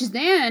 which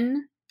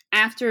then,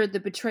 after the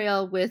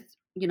betrayal with,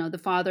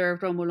 the father of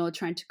Romulo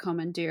trying to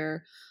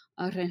commandeer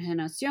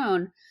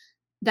Regeneración,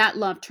 that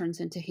love turns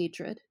into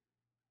hatred,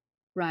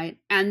 right?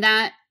 And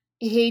that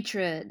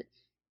hatred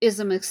is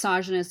a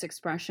misogynist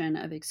expression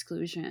of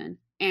exclusion.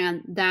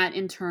 And that,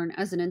 in turn,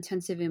 as an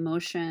intensive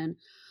emotion,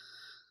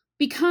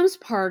 becomes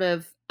part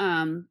of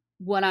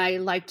what I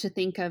like to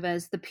think of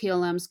as the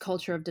PLM's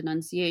culture of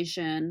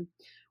denunciation,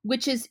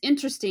 which is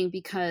interesting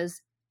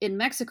because in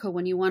Mexico,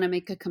 when you want to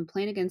make a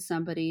complaint against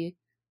somebody,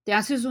 te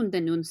haces un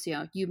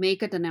denuncia, you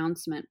make a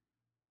denouncement.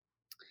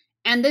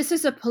 And this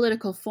is a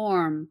political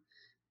form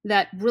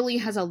that really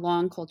has a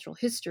long cultural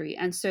history.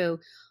 And so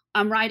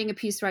I'm writing a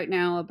piece right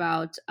now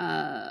about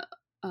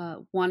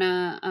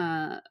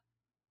Juana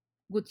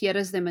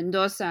Gutierrez de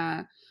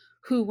Mendoza,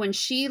 who, when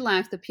she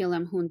left the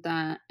PLM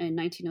junta in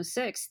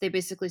 1906, they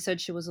basically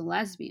said she was a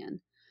lesbian.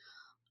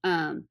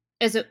 And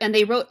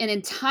they wrote an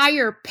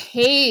entire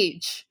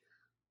page,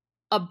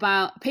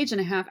 about a page and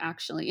a half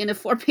actually, in a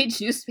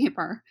 4-page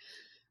newspaper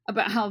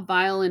about how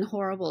vile and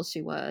horrible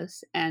she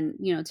was, and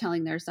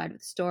telling their side of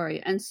the story.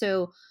 And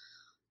so,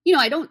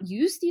 I don't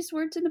use these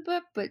words in the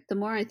book, but the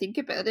more I think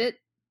about it,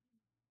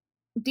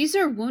 these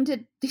are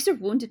wounded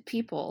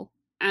people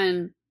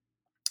and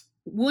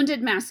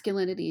wounded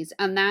masculinities,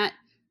 and that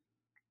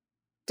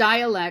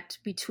dialect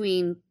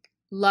between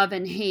love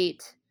and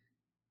hate,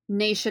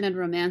 nation and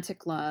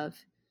romantic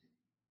love,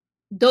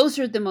 those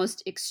are the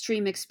most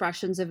extreme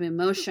expressions of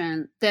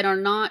emotion that are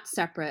not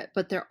separate,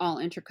 but they're all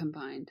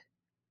intercombined.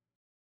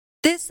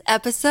 This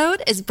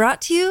episode is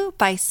brought to you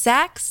by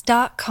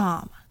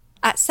Sax.com.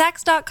 At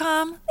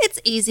Sax.com, it's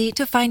easy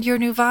to find your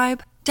new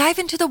vibe. Dive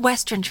into the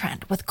Western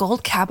trend with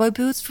gold cowboy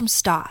boots from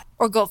Stott,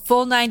 or go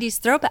full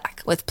 90s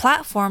throwback with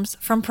platforms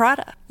from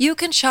Prada. You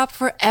can shop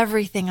for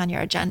everything on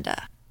your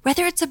agenda,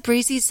 whether it's a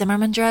breezy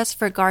Zimmermann dress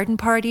for a garden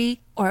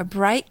party or a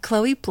bright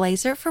Chloe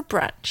blazer for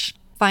brunch.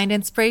 Find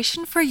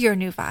inspiration for your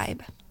new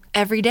vibe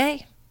every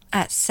day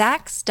at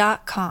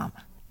Sax.com.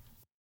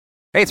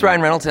 Hey, it's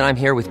Ryan Reynolds, and I'm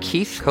here with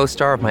Keith,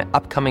 co-star of my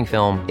upcoming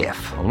film,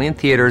 If, only in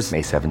theaters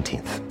May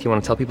 17th. Do you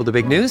want to tell people the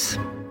big news?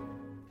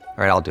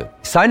 All right, I'll do it.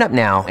 Sign up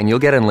now and you'll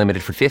get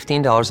unlimited for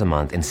 $15 a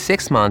month and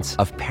 6 months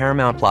of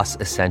Paramount Plus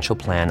Essential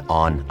Plan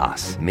on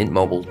us.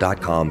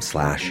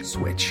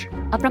 MintMobile.com/switch.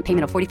 Upfront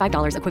payment of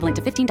 $45 equivalent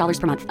to $15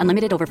 per month.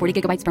 Unlimited over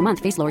 40 gigabytes per month.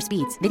 Face lower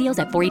speeds. Videos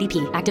at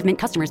 480p. Active Mint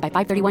customers by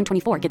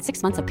 531.24 get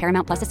 6 months of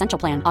Paramount Plus Essential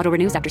Plan. Auto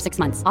renews after 6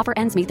 months. Offer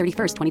ends May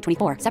 31st,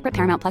 2024. Separate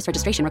Paramount Plus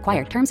registration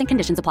required. Terms and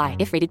conditions apply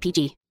if rated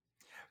PG.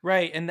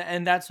 Right, and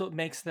that's what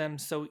makes them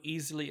so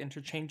easily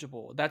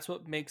interchangeable. That's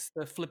what makes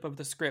the flip of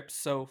the script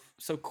so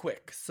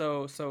quick.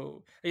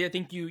 So I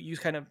think you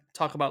kind of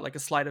talk about like a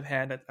sleight of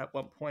hand at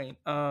one point.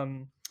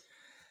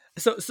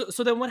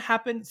 So then what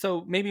happened?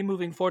 So maybe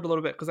moving forward a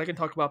little bit, because I can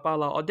talk about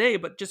Paula all day,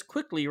 but just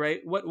quickly,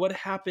 right? What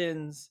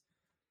happens?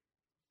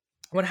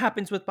 What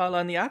happens with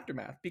Paula in the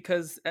aftermath?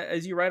 Because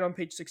as you write on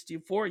page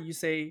 64, you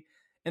say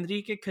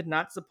Enrique could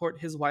not support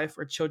his wife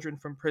or children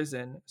from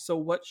prison. So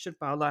what should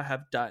Paula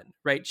have done?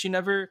 Right? She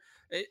never.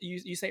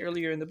 You say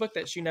earlier in the book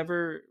that she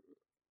never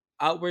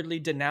outwardly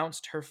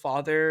denounced her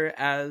father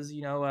as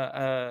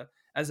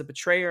as a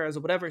betrayer, as a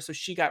whatever. So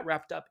she got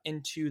wrapped up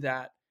into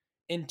that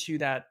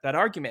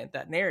argument,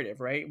 that narrative,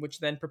 right? Which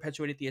then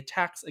perpetuated the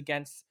attacks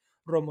against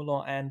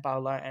Romulo and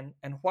Paula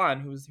and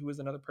Juan, who was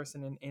another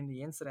person in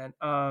the incident.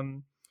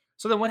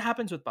 So then what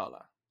happens with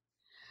Paula?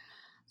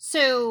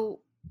 So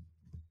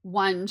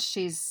one,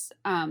 she's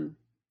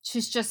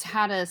just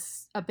had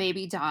a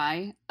baby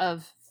die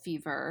of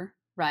fever,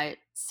 right?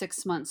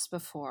 6 months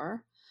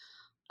before.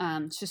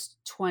 She's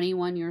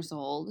 21 years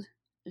old.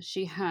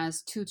 She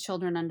has 2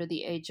 children under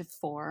the age of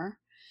 4.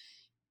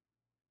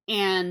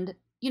 And,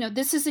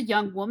 this is a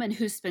young woman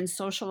who's been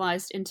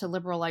socialized into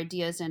liberal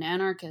ideas and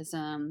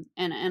anarchism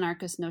and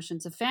anarchist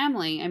notions of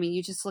family. I mean,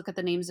 you just look at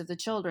the names of the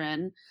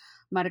children.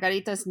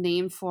 Margarita's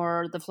named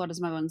for the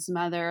Flores Magon's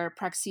mother.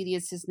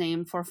 Praxedius is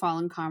named for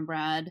fallen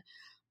comrade.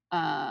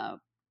 Praxedius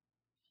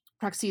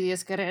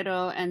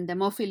Guerrero, and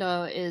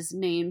Demófilo is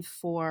named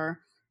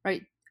for,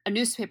 right, a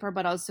newspaper,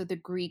 but also the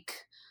Greek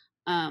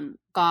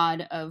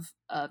god of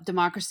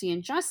democracy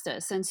and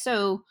justice. And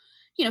so,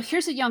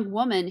 here's a young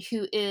woman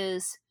who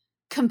is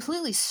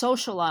completely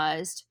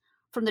socialized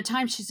from the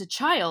time she's a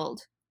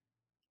child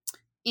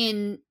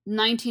in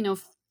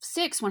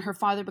 1906, when her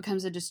father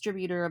becomes a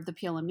distributor of the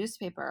PLM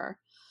newspaper,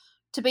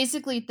 to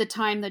basically the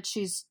time that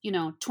she's,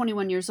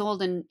 21 years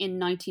old and in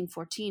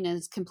 1914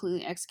 is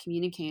completely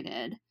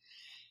excommunicated.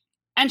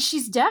 And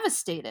she's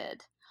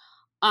devastated.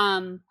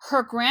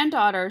 Her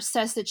granddaughter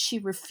says that she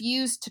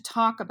refused to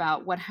talk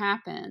about what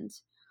happened.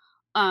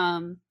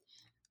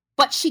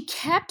 But she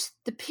kept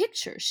the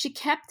pictures, she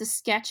kept the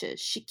sketches,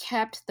 she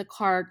kept the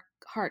heart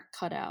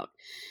cut out.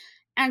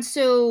 And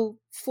so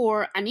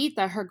for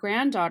Anita, her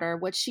granddaughter,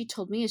 what she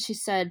told me is she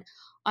said,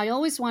 I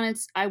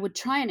would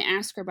try and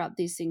ask her about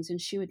these things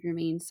and she would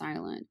remain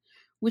silent,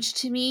 which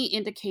to me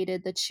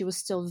indicated that she was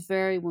still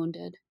very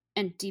wounded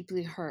and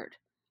deeply hurt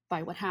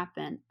by what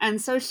happened. And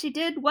so she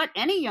did what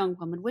any young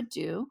woman would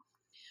do,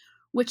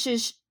 which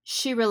is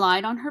she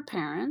relied on her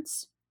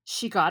parents,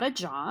 she got a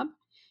job,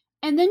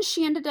 and then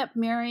she ended up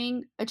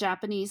marrying a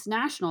Japanese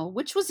national,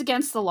 which was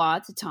against the law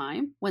at the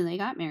time when they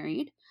got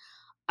married.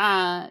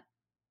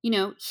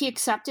 He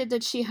accepted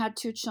that she had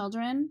 2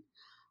 children.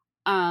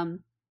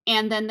 And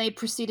then they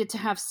proceeded to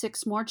have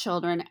 6 more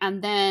children.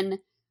 And then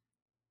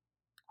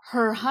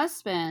her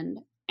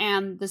husband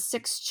and the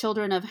 6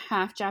 children of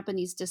half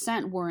Japanese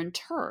descent were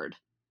interred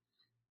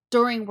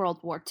during World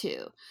War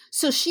II.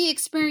 So she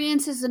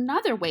experiences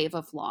another wave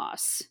of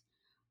loss,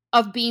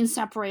 of being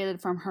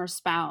separated from her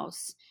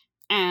spouse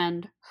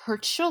and her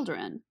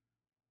children.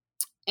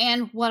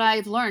 And what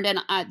I've learned,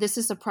 and this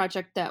is a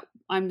project that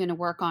I'm going to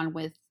work on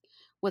with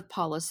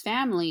Paula's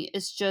family,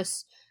 is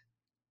just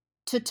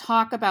to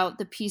talk about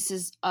the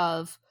pieces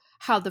of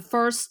how the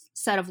first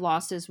set of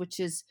losses, which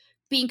is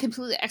being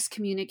completely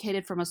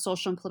excommunicated from a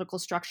social and political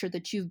structure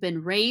that you've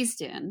been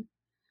raised in,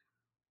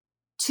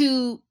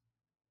 to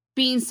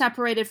being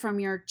separated from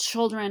your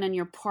children and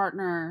your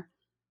partner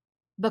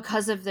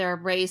because of their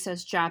race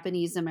as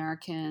Japanese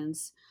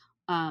Americans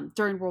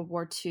during World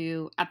War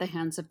II at the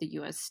hands of the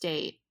U.S.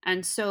 state.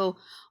 And so,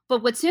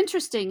 but what's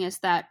interesting is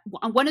that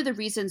one of the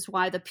reasons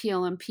why the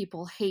PLM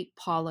people hate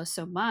Paula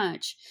so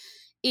much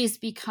is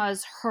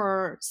because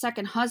her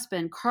second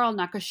husband, Karl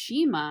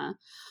Nakashima,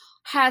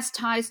 has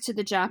ties to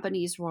the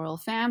Japanese royal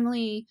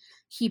family.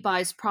 He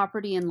buys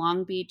property in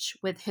Long Beach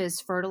with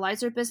his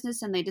fertilizer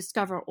business, and they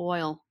discover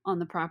oil on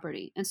the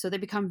property. And so they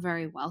become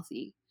very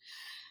wealthy.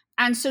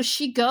 And so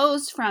she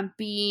goes from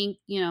being,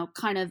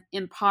 kind of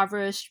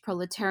impoverished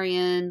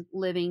proletarian,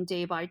 living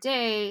day by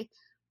day,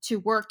 to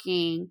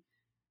working,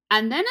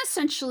 and then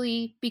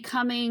essentially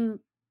becoming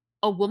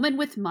a woman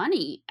with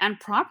money and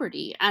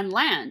property and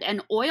land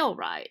and oil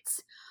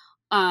rights.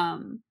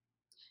 One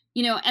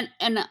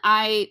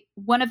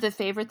of the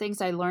favorite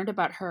things I learned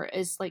about her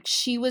is, like,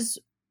 she was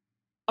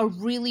a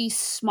really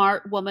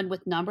smart woman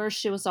with numbers.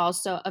 She was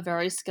also a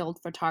very skilled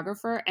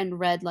photographer and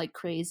read like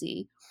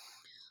crazy.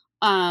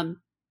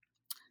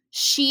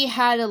 She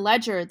had a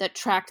ledger that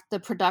tracked the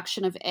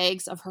production of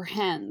eggs of her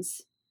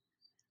hens.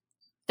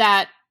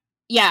 That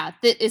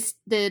is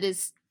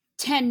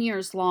 10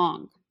 years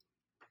long.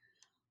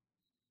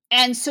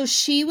 And so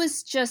she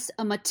was just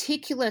a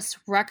meticulous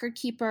record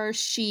keeper.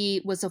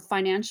 She was a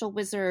financial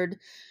wizard.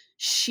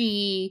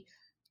 She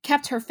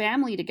kept her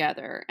family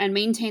together and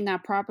maintained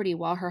that property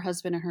while her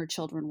husband and her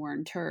children were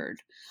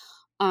interred.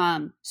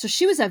 So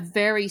she was a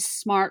very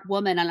smart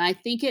woman. And I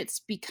think it's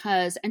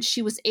because, and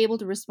she was able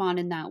to respond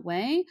in that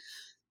way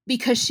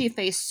because she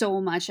faced so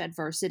much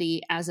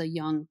adversity as a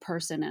young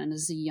person and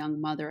as a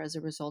young mother as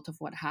a result of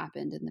what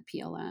happened in the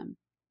PLM.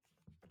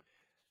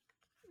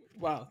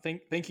 Wow,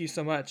 thank you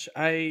so much.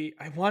 I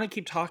want to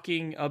keep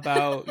talking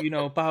about,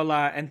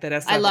 Paula and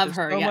Teresa. I love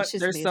her. There's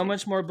amazing. so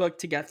much more book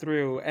to get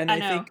through. And I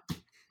think,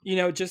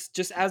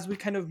 just as we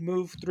kind of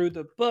move through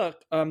the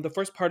book, the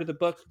first part of the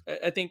book,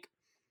 I think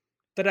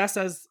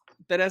Teresa's,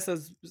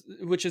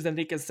 which is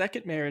Enrique's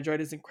second marriage,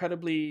 right, is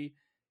incredibly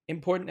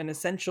important and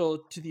essential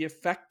to the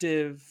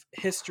effective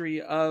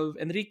history of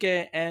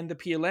Enrique and the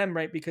PLM,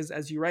 right? Because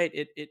as you write,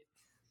 it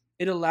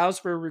allows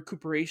for a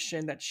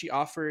recuperation that she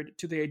offered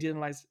to the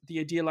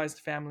idealized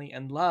family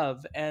and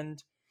love.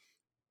 And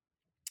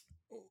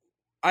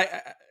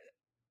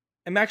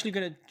I'm actually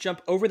going to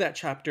jump over that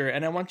chapter,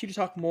 and I want you to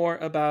talk more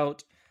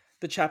about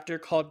the chapter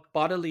called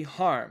Bodily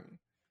Harm,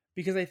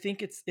 because I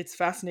think it's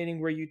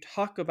fascinating where you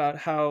talk about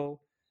how,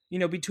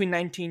 between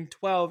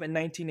 1912 and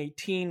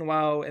 1918,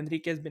 while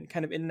Enrique has been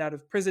kind of in and out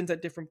of prisons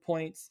at different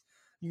points,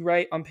 you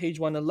write on page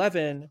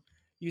 111,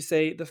 you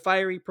say, the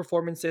fiery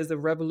performances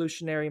of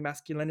revolutionary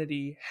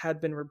masculinity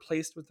had been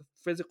replaced with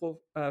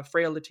physical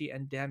frailty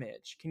and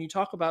damage. Can you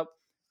talk about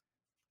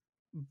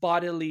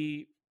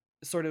bodily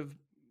sort of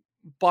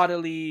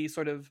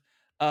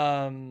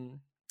um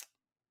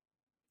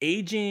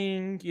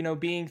aging,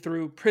 being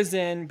through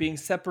prison, being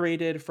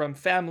separated from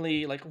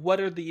family? Like, what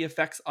are the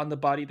effects on the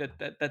body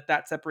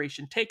that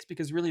separation takes?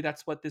 Because really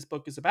that's what this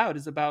book is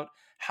about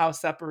how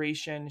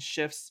separation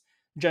shifts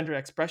gender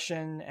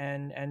expression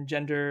and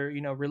gender,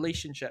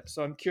 relationships.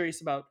 So I'm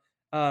curious about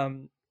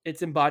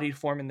its embodied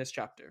form in this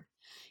chapter.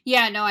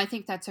 Yeah, no, I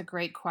think that's a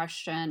great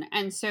question.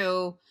 And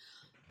so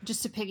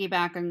just to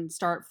piggyback and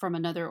start from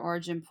another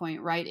origin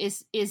point, right,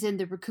 is in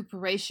the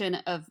recuperation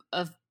of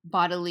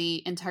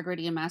bodily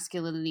integrity and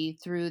masculinity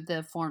through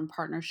the formed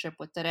partnership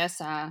with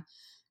Teresa,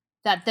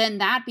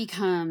 that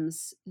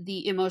becomes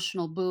the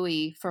emotional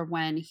buoy for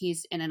when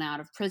he's in and out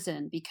of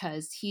prison,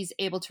 because he's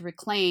able to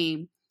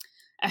reclaim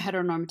a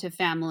heteronormative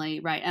family,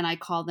 right? And I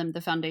call them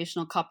the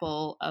foundational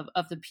couple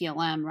of the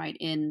PLM, right,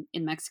 in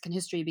Mexican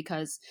history,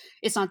 because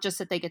it's not just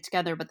that they get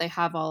together, but they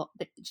have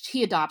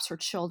he adopts her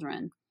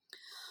children.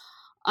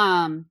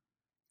 And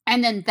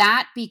then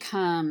that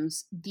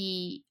becomes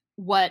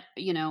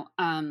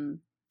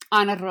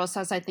Ana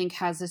Rosas, I think,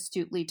 has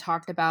astutely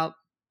talked about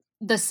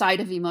the side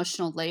of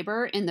emotional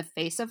labor in the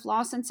face of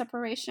loss and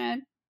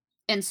separation.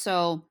 And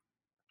so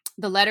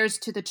the letters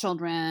to the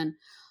children,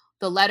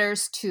 the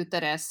letters to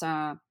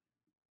Teresa,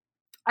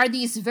 are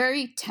these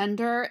very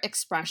tender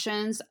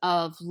expressions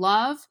of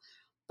love,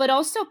 but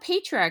also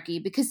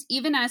patriarchy, because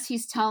even as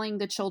he's telling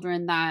the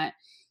children that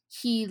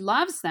he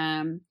loves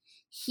them,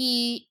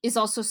 he is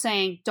also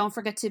saying, don't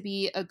forget to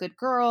be a good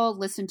girl,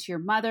 listen to your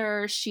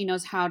mother, she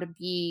knows how to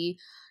be,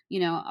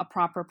 a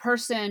proper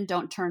person,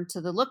 don't turn to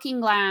the looking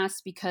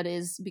glass because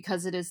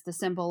it is the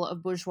symbol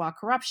of bourgeois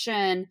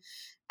corruption.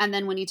 And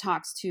then when he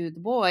talks to the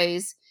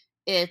boys,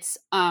 it's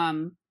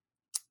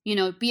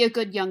be a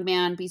good young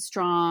man, be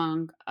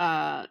strong,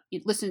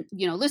 listen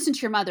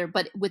to your mother,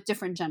 but with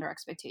different gender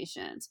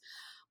expectations.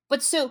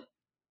 But so,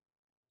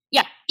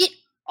 yeah, it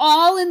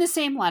all in the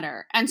same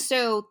letter. And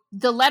so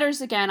the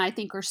letters, again, I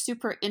think are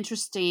super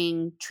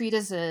interesting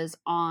treatises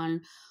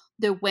on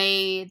the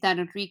way that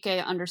Enrique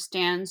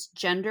understands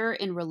gender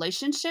in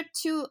relationship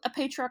to a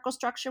patriarchal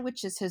structure,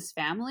 which is his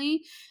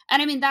family.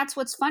 And I mean, that's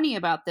what's funny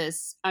about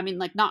this. I mean,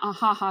 like, not a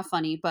ha-ha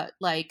funny, but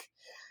like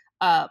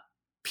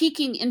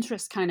piquing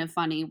interest kind of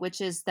funny,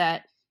 which is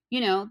that,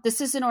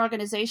 this is an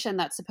organization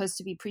that's supposed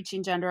to be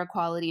preaching gender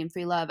equality and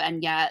free love,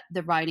 and yet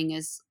the writing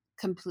is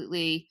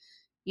completely,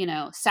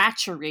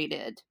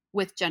 saturated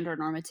with gender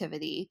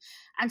normativity.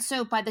 And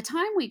so by the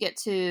time we get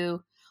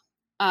to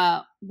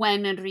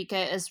when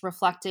Enrique is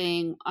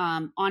reflecting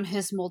on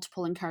his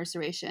multiple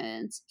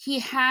incarcerations, he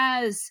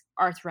has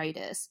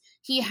arthritis,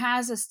 he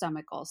has a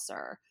stomach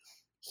ulcer,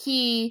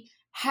 he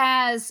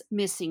has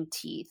missing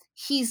teeth,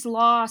 he's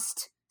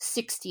lost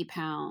 60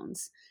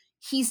 pounds,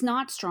 he's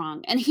not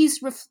strong, and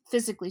he's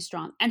physically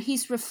strong, and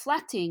he's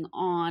reflecting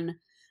on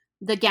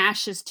the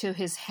gashes to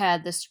his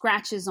head, the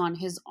scratches on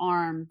his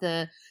arm,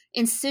 the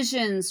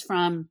incisions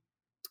from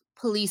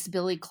police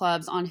billy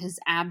clubs on his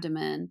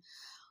abdomen,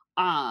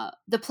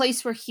 the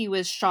place where he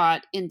was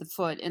shot in the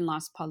foot in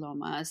Las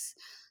Palomas,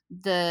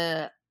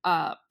 the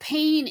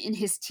pain in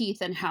his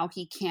teeth and how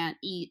he can't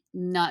eat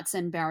nuts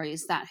and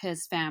berries that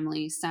his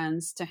family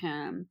sends to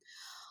him,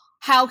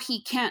 how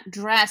he can't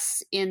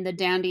dress in the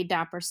dandy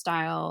dapper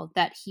style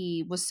that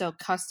he was so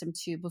accustomed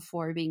to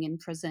before being in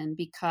prison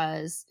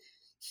because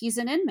he's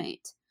an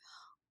inmate.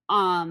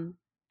 And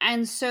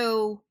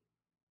so,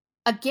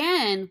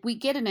 again, we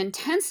get an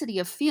intensity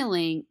of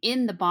feeling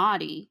in the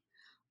body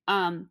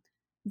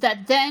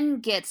that then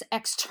gets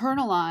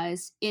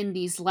externalized in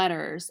these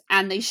letters,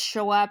 and they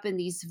show up in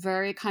these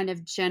very kind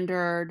of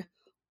gendered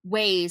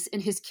ways in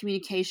his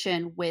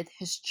communication with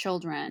his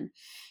children.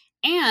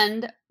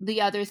 And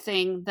the other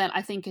thing that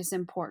I think is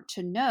important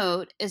to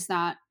note is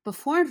that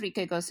before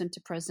Enrique goes into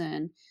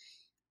prison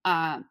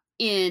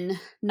in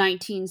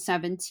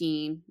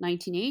 1917,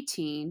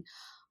 1918,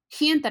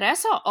 he and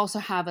Teresa also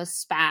have a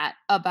spat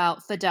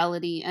about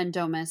fidelity and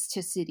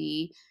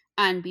domesticity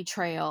and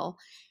betrayal.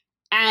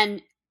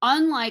 And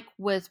unlike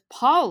with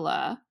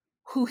Paula,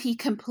 who he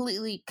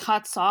completely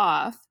cuts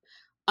off,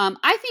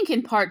 I think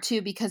in part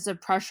too because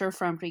of pressure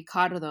from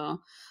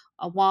Ricardo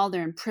while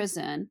they're in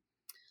prison,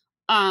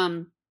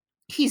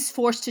 he's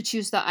forced to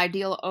choose the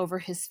ideal over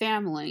his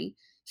family.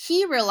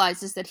 He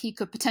realizes that he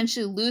could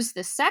potentially lose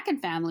the second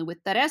family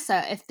with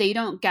Teresa if they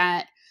don't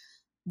get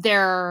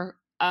their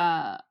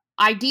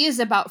ideas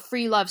about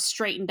free love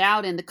straightened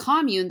out in the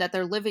commune that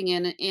they're living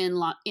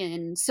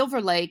in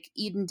Silver Lake,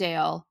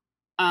 Edendale,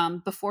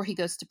 before he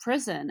goes to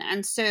prison.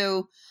 And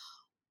so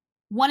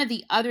one of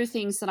the other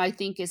things that I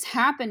think is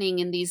happening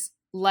in these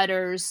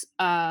letters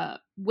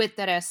with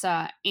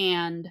Teresa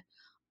and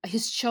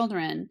his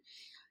children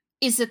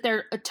is that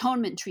they're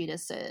atonement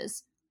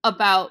treatises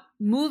about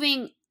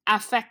moving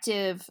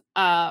affective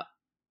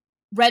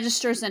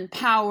registers and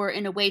power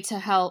in a way to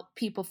help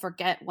people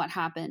forget what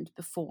happened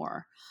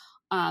before.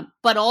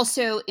 But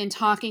also in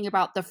talking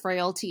about the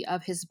frailty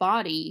of his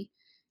body,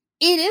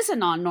 it is a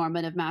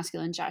non-normative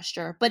masculine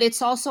gesture, but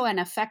it's also an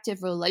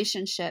effective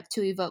relationship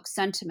to evoke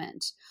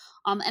sentiment.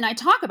 And I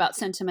talk about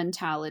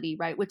sentimentality,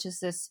 right, which is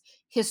this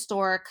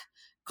historic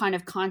kind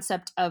of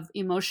concept of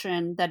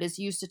emotion that is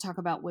used to talk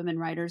about women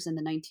writers in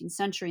the 19th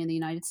century in the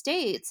United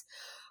States.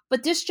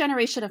 But this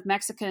generation of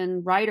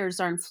Mexican writers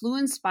are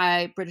influenced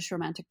by British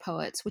Romantic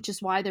poets, which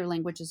is why their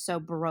language is so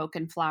Baroque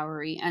and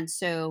flowery. And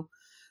so,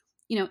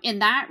 in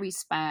that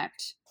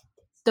respect,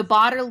 the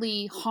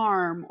bodily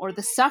harm or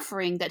the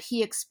suffering that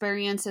he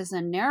experiences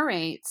and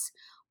narrates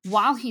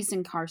while he's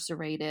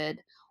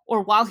incarcerated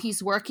or while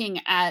he's working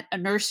at a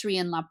nursery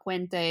in La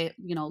Puente,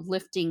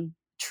 lifting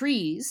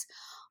trees,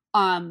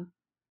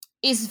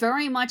 is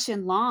very much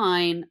in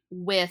line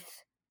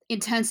with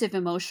intensive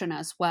emotion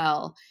as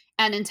well,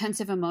 and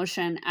intensive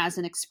emotion as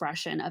an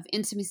expression of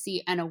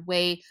intimacy and a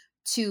way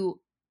to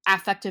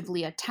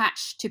affectively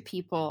attach to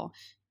people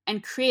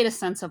and create a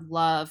sense of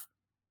love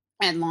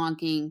and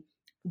longing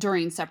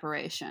during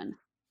separation.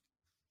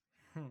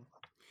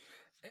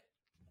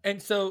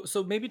 And so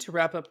maybe to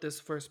wrap up this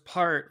first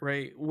part,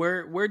 right,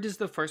 where does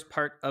the first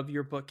part of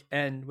your book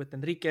end with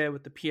Enrique,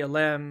 with the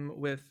PLM,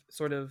 with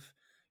sort of,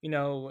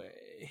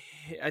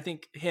 I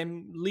think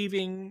him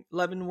leaving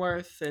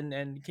Leavenworth,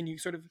 and can you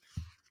sort of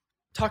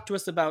talk to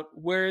us about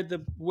where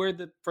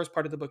the first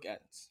part of the book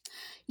ends?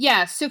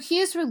 Yeah, so he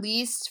is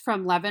released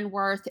from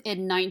Leavenworth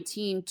in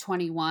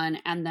 1921,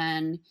 and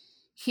then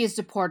he is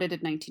deported in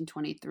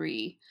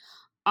 1923.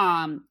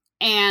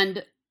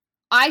 And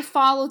I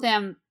follow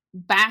them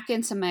back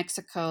into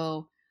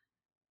Mexico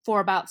for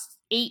about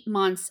 8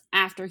 months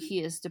after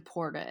he is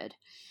deported.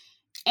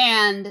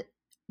 And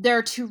there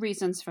are two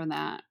reasons for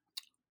that.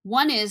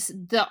 One is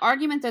the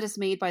argument that is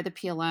made by the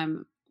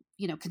PLM,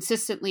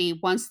 consistently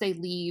once they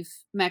leave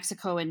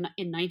Mexico in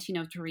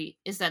 1903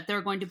 is that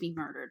they're going to be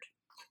murdered.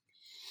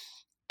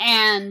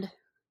 And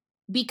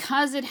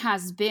because it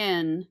has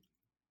been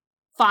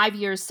 5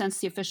 years since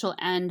the official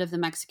end of the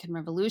Mexican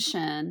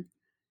Revolution,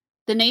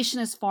 the nation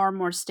is far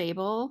more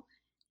stable,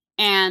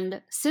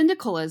 and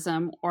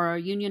syndicalism or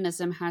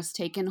unionism has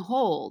taken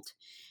hold.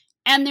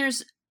 And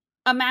there's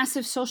a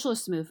massive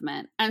socialist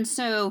movement. And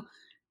so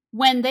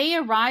when they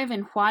arrive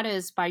in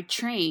Juarez by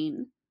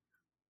train,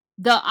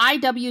 the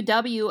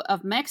IWW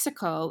of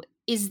Mexico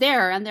is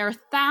there, and there are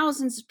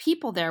thousands of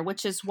people there,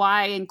 which is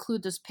why I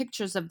include those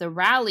pictures of the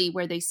rally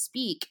where they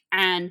speak.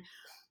 And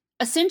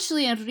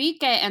essentially,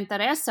 Enrique and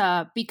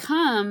Teresa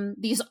become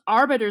these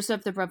arbiters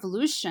of the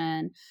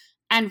revolution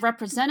and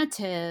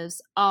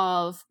representatives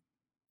of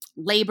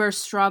labor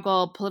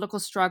struggle, political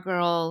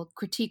struggle,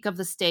 critique of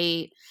the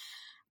state.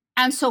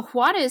 And so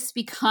Juarez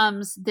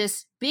becomes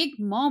this big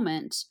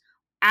moment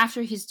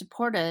after he's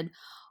deported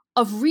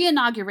of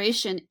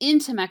re-inauguration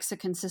into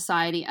Mexican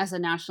society as a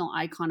national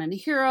icon and a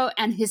hero,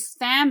 and his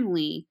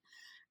family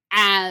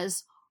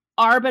as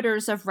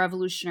arbiters of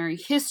revolutionary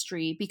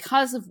history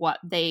because of what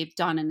they've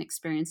done and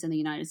experienced in the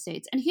United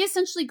States. And he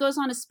essentially goes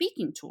on a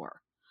speaking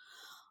tour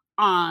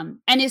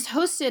and is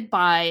hosted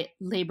by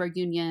labor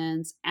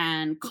unions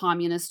and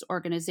communist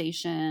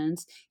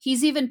organizations.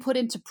 He's even put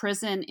into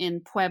prison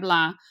in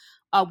Puebla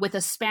with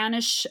a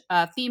Spanish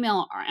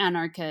female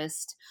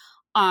anarchist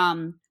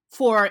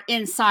for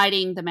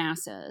inciting the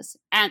masses.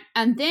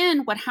 And then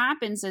what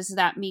happens is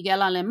that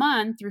Miguel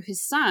Alemán, through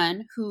his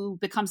son, who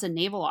becomes a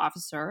naval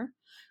officer,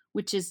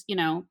 which is,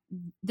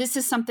 this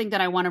is something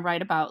that I want to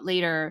write about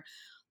later.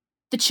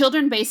 The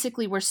children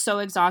basically were so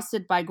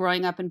exhausted by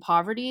growing up in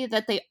poverty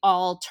that they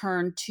all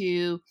turned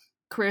to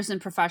careers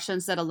and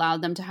professions that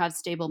allowed them to have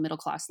stable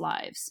middle-class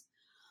lives.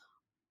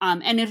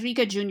 And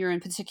Enrique Jr. in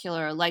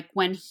particular, like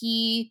when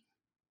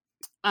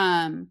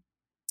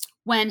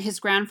his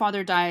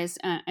grandfather dies,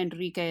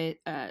 Enrique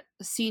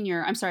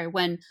Sr.,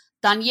 when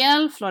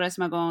Daniel Flores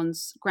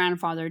Magon's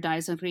grandfather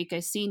dies,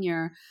 Enrique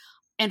Sr.,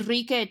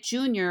 Enrique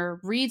Jr.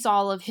 reads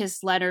all of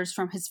his letters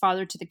from his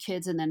father to the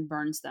kids and then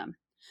burns them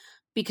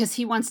because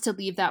he wants to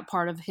leave that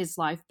part of his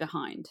life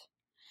behind.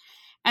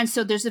 And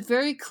so there's a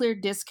very clear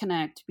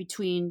disconnect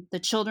between the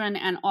children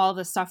and all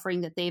the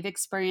suffering that they've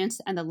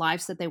experienced and the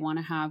lives that they want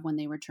to have when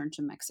they return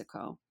to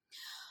Mexico.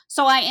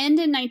 So I end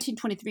in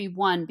 1923,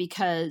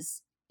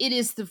 because it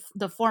is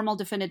the formal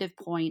definitive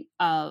point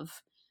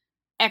of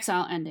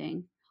exile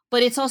ending.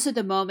 But it's also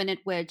the moment at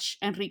which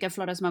Enrique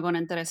Flores Magón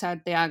and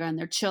Teresa Arteaga and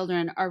their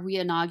children are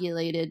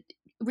reinaugurated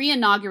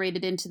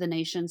into the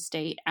nation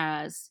state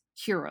as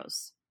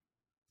heroes.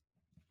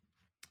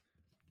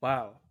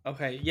 Wow.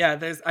 Okay. Yeah,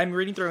 I'm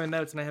reading through my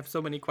notes and I have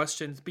so many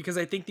questions because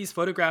I think these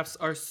photographs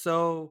are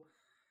so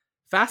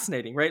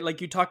fascinating, right? Like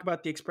you talk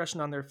about the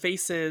expression on their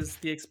faces,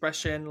 the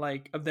expression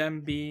like of them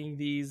being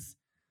these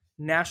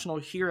national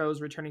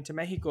heroes returning to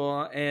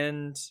Mexico,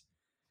 and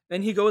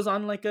then he goes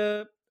on like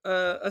a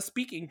a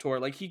speaking tour.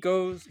 Like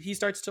he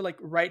starts to like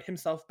write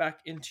himself back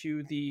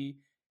into the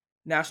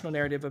national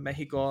narrative of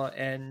Mexico,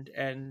 and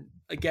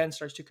again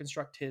starts to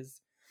construct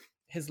his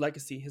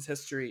legacy, his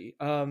history.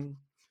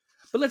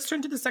 But let's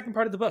turn to the second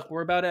part of the book.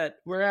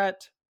 We're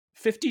at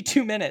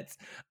 52 minutes.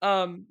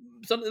 So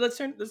let's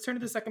turn to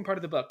the second part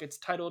of the book. It's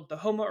titled "The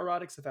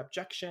Homoerotics of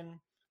Abjection: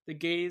 The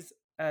Gaze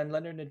and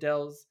Leonard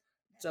Nadel's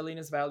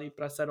Salinas Valley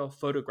Bracero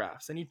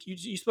Photographs." And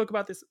you spoke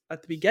about this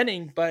at the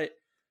beginning, but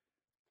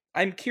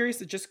I'm curious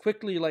to just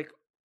quickly, like,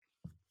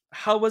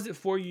 how was it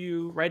for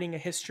you writing a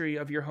history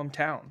of your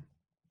hometown,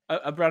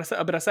 a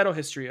bracero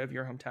history of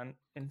your hometown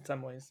in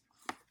some ways?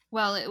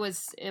 Well, it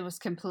was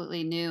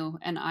completely new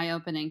and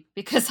eye-opening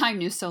because I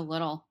knew so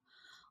little.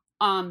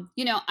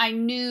 I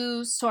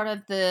knew sort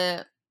of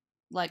the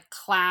like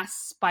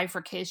class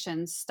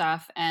bifurcation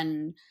stuff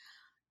and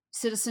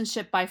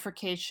citizenship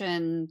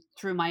bifurcation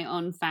through my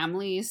own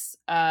family's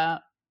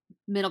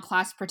middle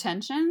class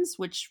pretensions,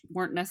 which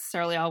weren't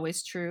necessarily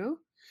always true.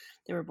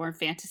 They were more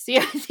fantasy,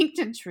 I think,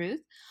 than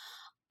truth.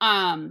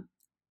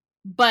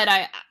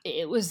 But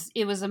it was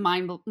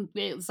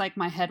like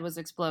my head was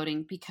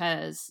exploding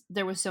because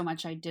there was so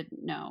much I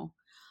didn't know.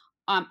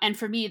 And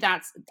for me,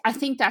 I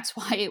think that's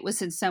why it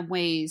was in some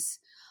ways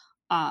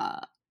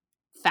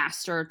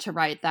faster to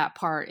write that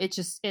part.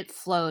 It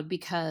flowed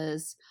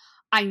because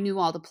I knew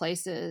all the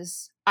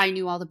places, I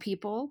knew all the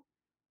people,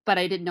 but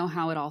I didn't know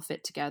how it all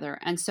fit together.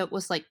 And so it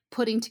was like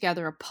putting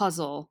together a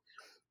puzzle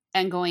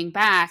and going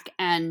back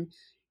and,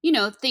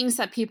 things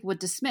that people would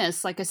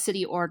dismiss, like a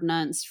city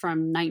ordinance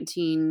from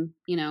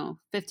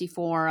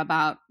 1954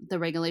 about the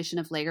regulation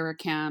of labor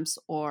camps,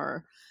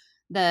 or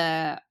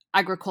the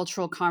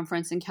agricultural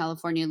conference in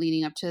California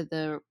leading up to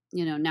the,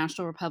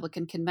 National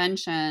Republican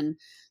Convention.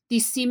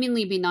 These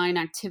seemingly benign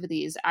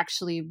activities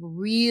actually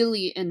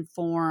really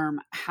inform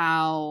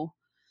how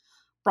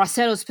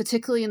braceros,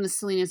 particularly in the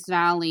Salinas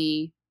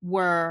Valley,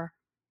 were,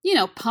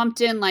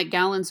 pumped in like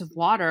gallons of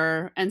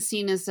water and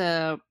seen as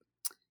a,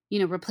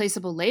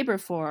 replaceable labor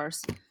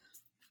force,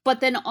 but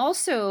then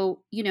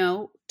also,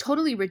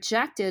 totally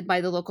rejected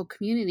by the local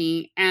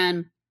community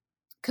and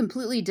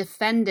completely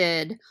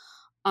defended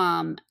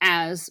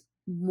as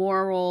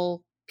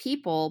moral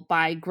people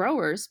by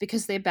growers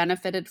because they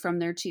benefited from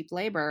their cheap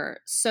labor.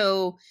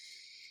 So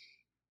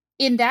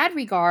in that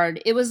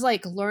regard, it was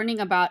like learning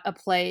about a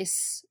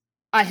place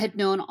I had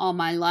known all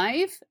my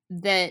life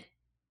that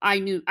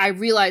I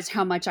realized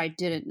how much I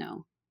didn't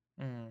know.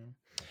 Mm.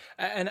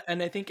 And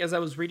I think as I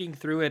was reading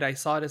through it, I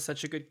saw it as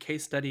such a good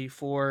case study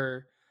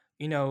for,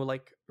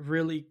 like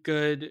really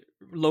good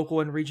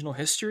local and regional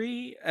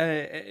history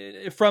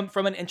from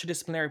an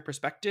interdisciplinary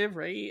perspective,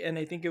 right? And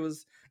I think it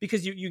was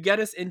because you get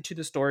us into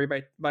the story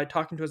by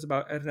talking to us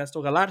about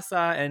Ernesto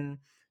Galarza and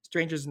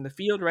Strangers in the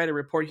Field, right? A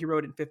report he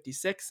wrote in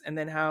 '56, and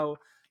then how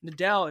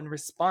Nadel, in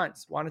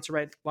response, wanted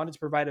to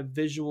provide a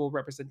visual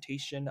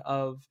representation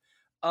of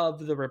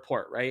the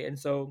report, right? And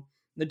so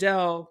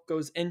Nadel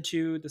goes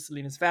into the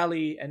Salinas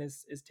Valley and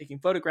is taking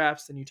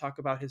photographs, and you talk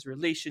about his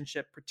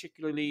relationship,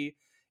 particularly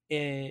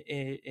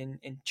in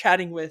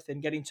chatting with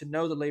and getting to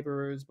know the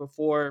laborers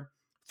before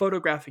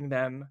photographing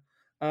them.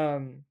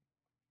 But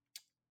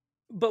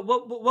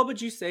what would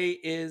you say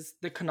is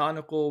the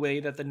canonical way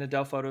that the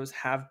Nadel photos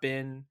have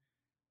been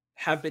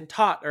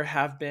taught or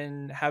have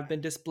been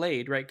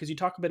displayed, right? Because you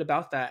talk a bit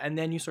about that, and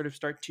then you sort of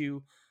start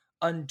to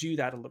undo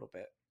that a little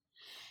bit.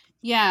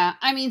 Yeah,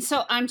 I mean,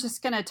 so I'm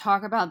just going to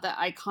talk about the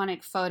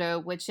iconic photo,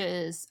 which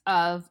is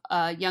of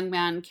a young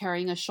man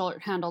carrying a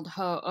short-handled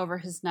hoe over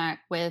his neck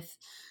with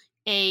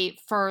a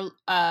fur,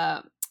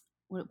 what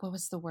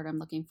was the word I'm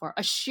looking for?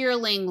 A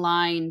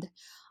shearling-lined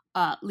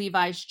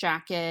Levi's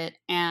jacket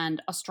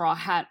and a straw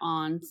hat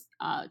on,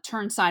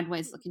 turned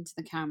sideways looking to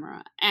the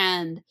camera.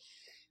 And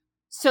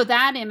so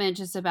that image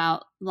is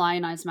about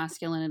lionized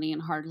masculinity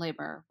and hard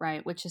labor,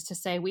 right? Which is to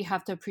say we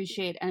have to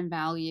appreciate and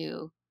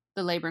value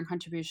the labor and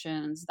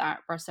contributions that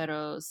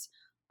braceros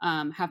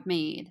have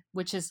made,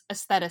 which is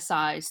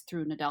aestheticized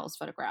through Nadel's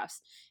photographs.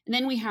 And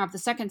then we have the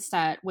second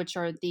set, which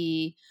are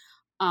the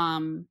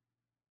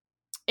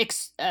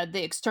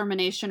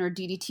extermination or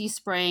DDT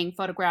spraying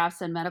photographs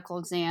and medical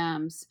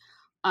exams,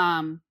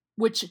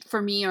 which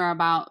for me are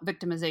about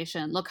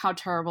victimization. Look how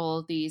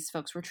terrible these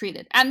folks were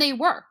treated. And they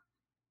were.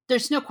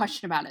 There's no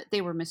question about it.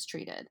 They were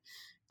mistreated.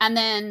 And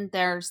then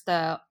there's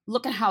the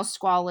look at how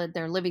squalid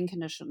their living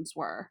conditions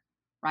were.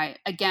 Right.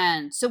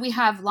 Again, so we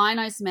have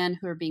lionized men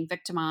who are being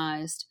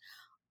victimized.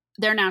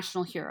 They're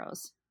national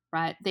heroes,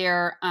 right?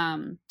 They're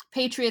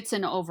patriots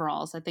in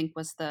overalls, I think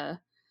was the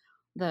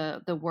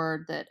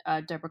word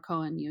that Deborah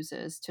Cohen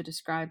uses to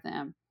describe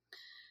them.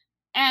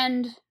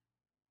 And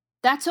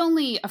that's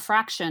only a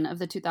fraction of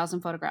the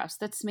 2,000 photographs.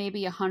 That's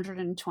maybe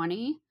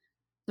 120.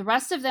 The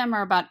rest of them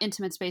are about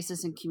intimate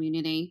spaces and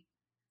community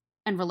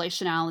and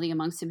relationality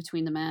amongst and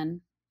between the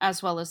men,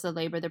 as well as the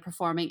labor they're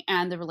performing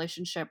and the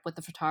relationship with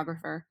the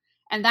photographer.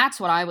 And that's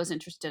what I was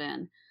interested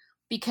in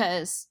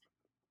because,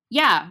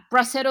 yeah,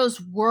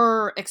 braceros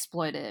were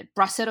exploited.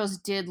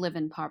 Braceros did live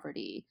in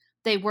poverty.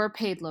 They were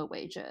paid low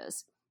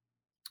wages.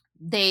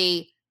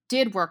 They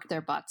did work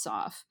their butts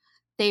off.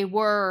 They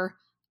were,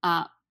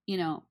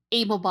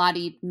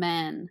 able-bodied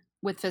men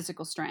with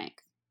physical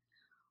strength.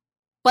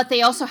 But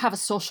they also have a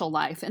social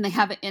life and they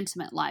have an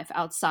intimate life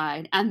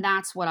outside. And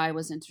that's what I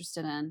was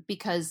interested in,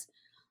 because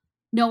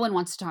no one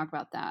wants to talk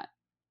about that.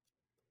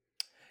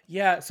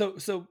 Yeah,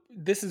 so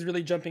this is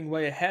really jumping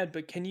way ahead,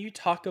 but can you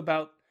talk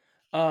about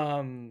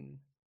um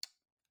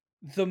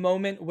the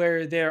moment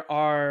where there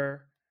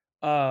are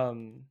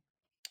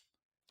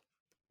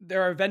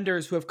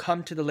vendors who have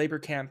come to the labor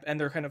camp and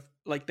they're kind of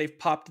like they've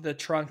popped the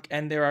trunk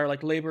and there are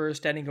like laborers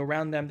standing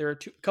around them. There are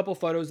a couple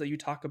photos that you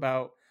talk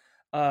about,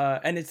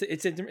 and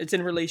it's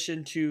in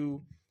relation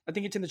to, I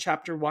think it's in the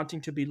chapter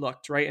wanting to be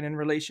looked, right, and in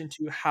relation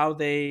to how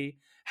the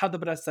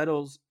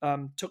braceros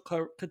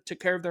took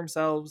care of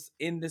themselves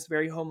in this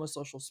very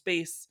homosocial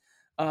space.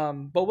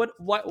 But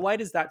why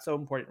is that so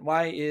important?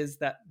 Why is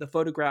that the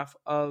photograph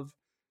of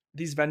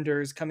these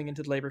vendors coming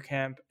into the labor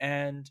camp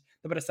and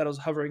the braceros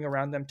hovering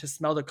around them to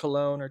smell the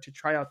cologne or to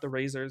try out the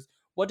razors?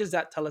 What does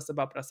that tell us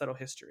about bracero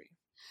history?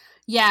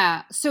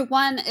 Yeah. So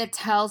one, it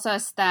tells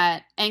us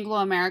that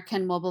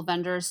Anglo-American mobile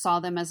vendors saw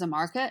them as a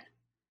market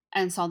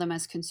and saw them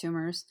as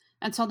consumers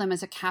and saw them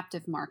as a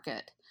captive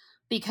market,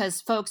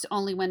 because folks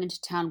only went into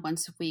town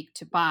once a week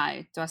to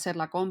buy, to hacer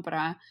la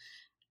compra.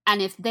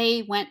 And if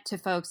they went to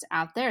folks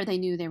out there, they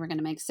knew they were going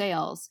to make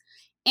sales.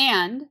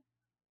 And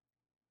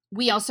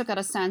we also got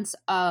a sense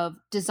of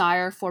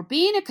desire for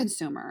being a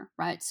consumer,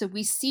 right? So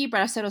we see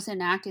braceros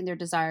enacting their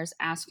desires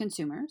as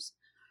consumers.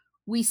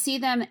 We see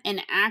them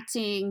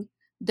enacting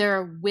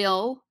their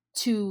will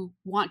to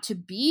want to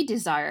be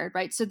desired,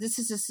 right? So this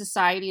is a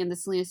society in the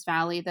Salinas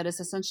Valley that is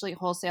essentially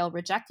wholesale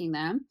rejecting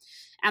them,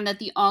 and that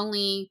the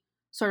only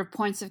sort of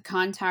points of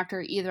contact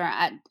are either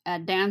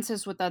at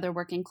dances with other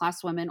working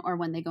class women or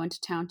when they go into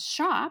town to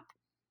shop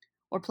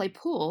or play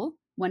pool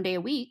one day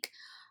a week.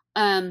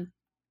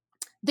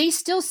 They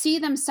still see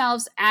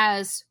themselves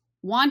as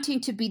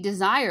wanting to be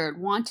desired,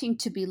 wanting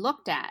to be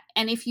looked at.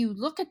 And if you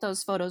look at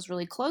those photos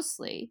really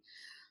closely,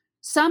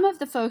 some of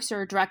the folks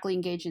are directly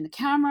engaging the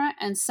camera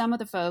and some of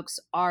the folks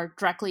are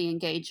directly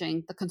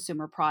engaging the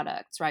consumer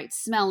products, right?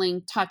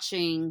 Smelling,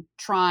 touching,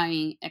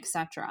 trying,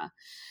 etc.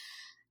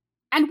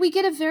 And we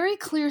get a very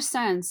clear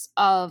sense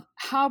of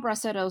how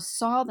braceros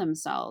saw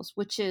themselves,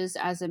 which is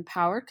as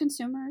empowered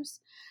consumers,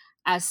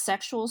 as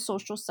sexual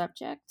social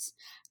subjects,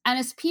 and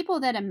as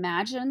people that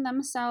imagine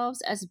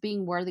themselves as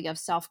being worthy of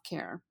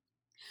self-care,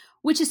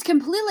 which is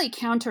completely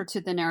counter to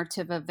the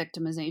narrative of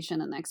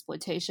victimization and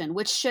exploitation,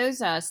 which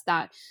shows us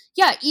that,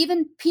 yeah,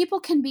 even people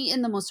can be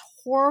in the most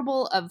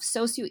horrible of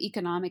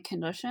socioeconomic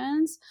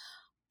conditions,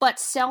 but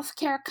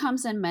self-care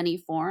comes in many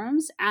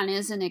forms and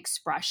is an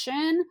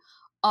expression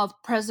of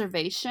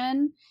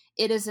preservation.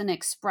 It is an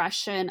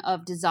expression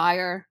of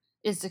desire,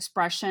 is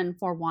expression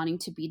for wanting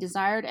to be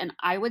desired, and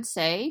I would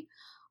say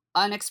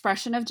an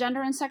expression of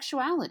gender and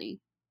sexuality,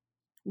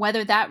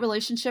 whether that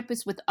relationship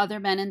is with other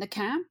men in the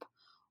camp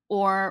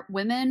or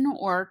women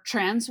or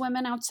trans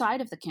women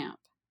outside of the camp.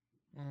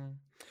 Mm.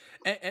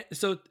 And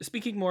so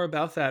speaking more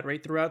about that,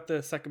 right, throughout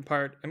the second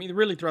part, I mean,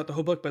 really throughout the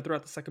whole book, but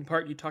throughout the second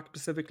part, you talk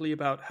specifically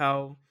about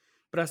how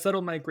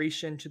bracero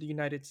migration to the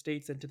United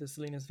States and to the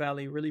Salinas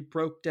Valley really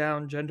broke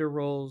down gender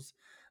roles,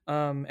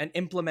 and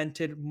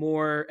implemented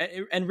more,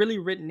 and really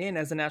written in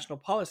as a national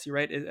policy,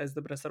 right, as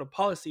the bracero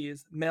policy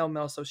is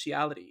male-male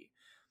sociality.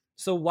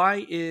 So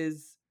why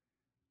is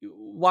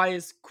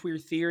queer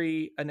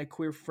theory and a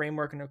queer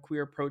framework and a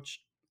queer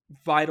approach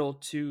vital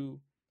to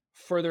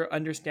further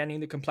understanding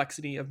the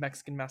complexity of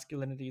Mexican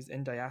masculinities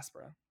in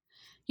diaspora?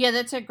 Yeah,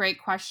 that's a great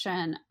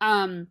question.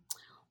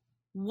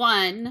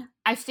 One,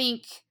 I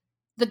think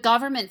the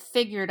government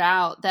figured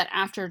out that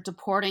after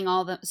deporting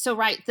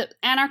the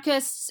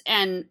anarchists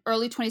and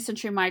early 20th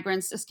century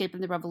migrants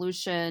escaping the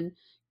revolution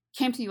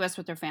came to the U.S.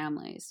 with their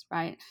families,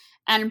 right?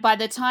 And by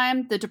the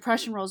time the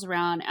Depression rolls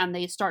around and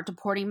they start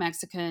deporting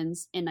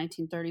Mexicans in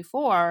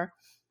 1934,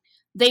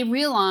 they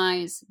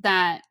realize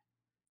that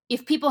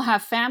if people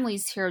have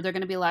families here, they're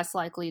going to be less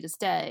likely to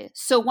stay.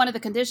 So one of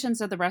the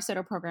conditions of the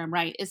bracero program,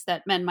 right, is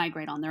that men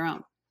migrate on their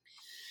own.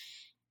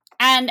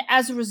 And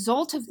as a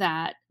result of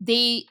that,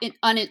 they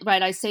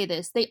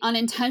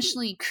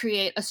unintentionally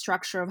create a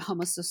structure of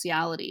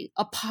homosociality,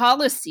 a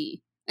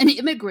policy, an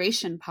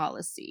immigration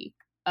policy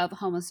of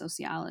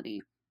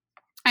homosociality.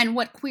 And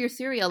what queer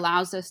theory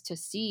allows us to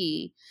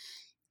see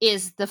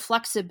is the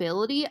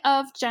flexibility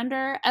of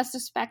gender as a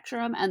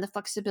spectrum and the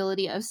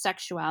flexibility of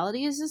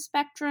sexuality as a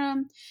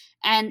spectrum.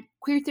 And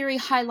queer theory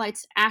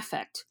highlights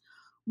affect,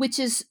 which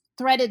is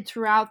threaded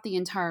throughout the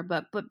entire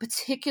book, but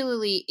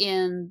particularly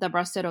in the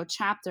bracero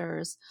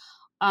chapters,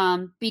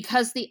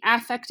 because the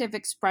affective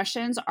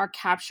expressions are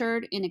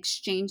captured in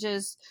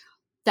exchanges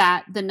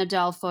that the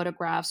Nadel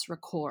photographs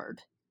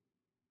record.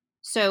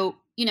 So,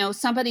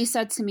 somebody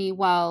said to me,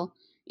 well,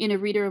 in a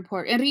reader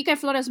report, Enrique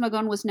Flores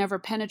Magón was never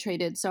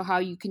penetrated, so how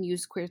you can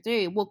use queer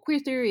theory? Well, queer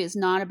theory is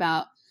not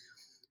about,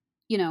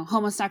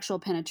 homosexual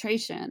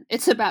penetration.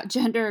 It's about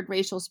gender and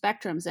racial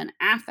spectrums and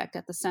affect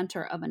at the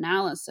center of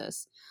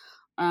analysis.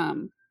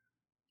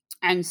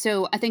 And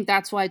so I think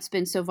that's why it's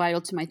been so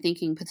vital to my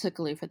thinking,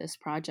 particularly for this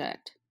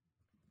project.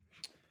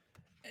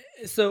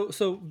 So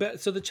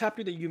the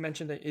chapter that you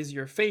mentioned that is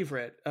your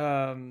favorite,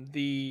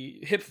 the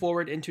hip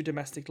forward into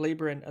domestic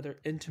labor and other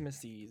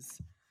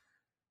intimacies.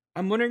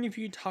 I'm wondering if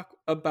you talk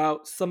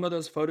about some of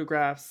those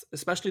photographs,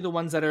 especially the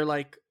ones that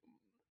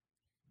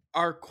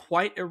are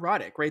quite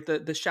erotic, right?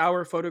 The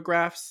shower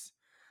photographs,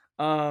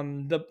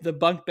 the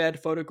bunk bed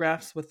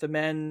photographs with the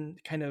men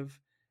kind of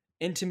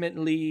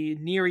intimately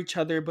near each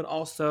other, but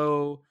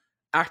also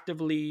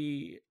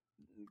actively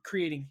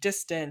creating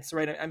distance,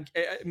 right?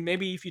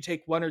 Maybe if you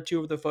take one or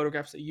two of the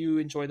photographs that you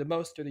enjoy the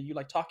most or that you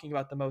like talking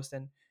about the most,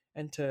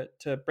 and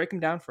to break them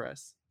down for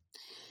us.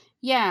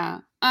 Yeah.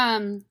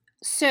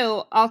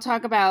 So I'll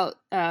talk about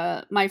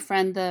my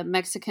friend, the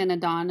Mexican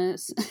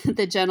Adonis,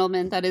 the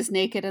gentleman that is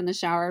naked in the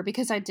shower,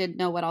 because I didn't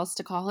know what else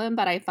to call him,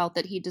 but I felt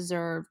that he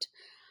deserved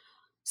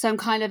some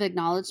kind of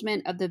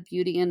acknowledgement of the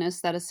beauty and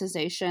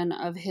aestheticization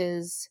of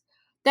his,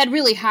 that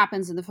really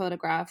happens in the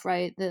photograph,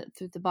 right?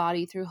 Through the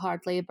body, through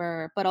hard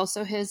labor, but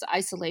also his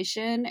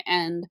isolation.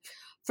 And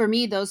for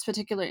me, those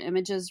particular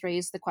images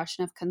raise the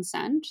question of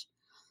consent,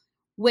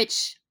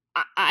 which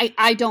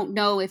I don't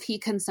know if he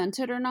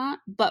consented or not,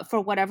 but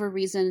for whatever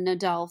reason,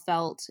 Nadal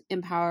felt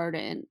empowered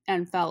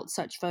and felt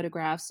such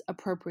photographs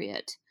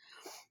appropriate.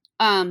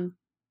 And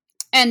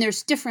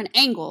there's different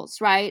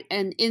angles, right?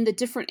 And in the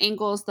different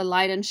angles, the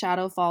light and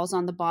shadow falls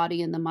on the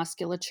body and the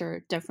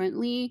musculature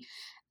differently.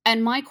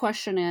 And my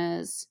question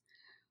is,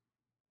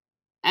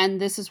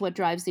 and this is what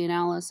drives the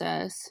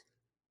analysis,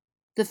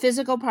 the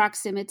physical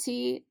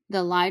proximity,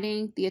 the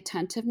lighting, the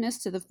attentiveness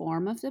to the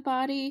form of the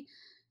body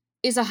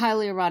is a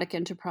highly erotic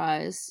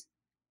enterprise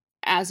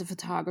as a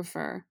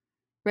photographer,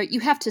 right? You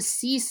have to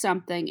see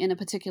something in a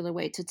particular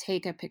way to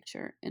take a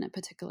picture in a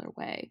particular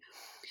way.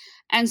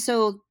 And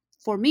so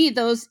for me,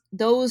 those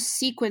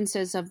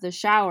sequences of the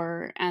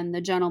shower and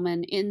the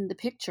gentleman in the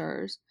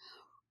pictures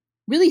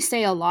really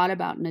say a lot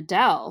about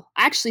Nadal.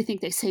 I actually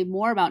think they say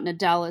more about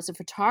Nadal as a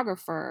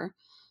photographer,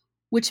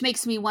 which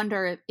makes me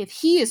wonder if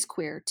he is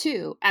queer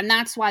too. And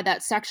that's why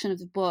that section of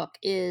the book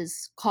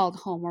is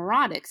called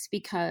Homoerotics,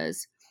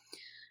 because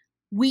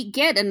we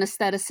get an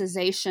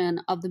aestheticization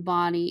of the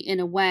body in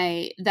a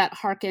way that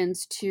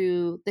harkens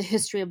to the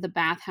history of the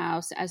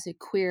bathhouse as a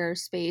queer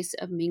space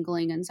of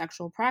mingling and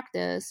sexual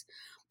practice,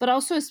 but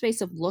also a space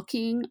of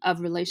looking,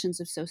 of relations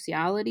of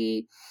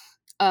sociality,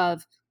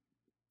 of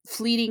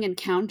fleeting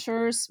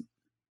encounters,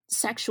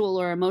 sexual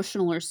or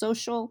emotional or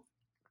social.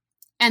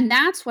 And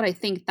that's what I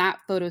think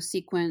that photo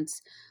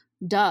sequence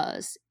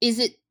does, is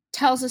it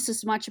tells us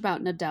as much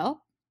about Nadal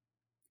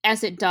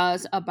as it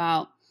does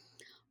about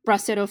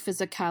bracero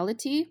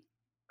physicality,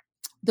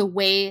 the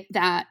way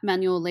that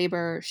manual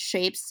labor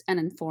shapes and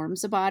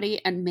informs a body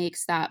and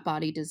makes that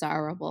body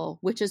desirable,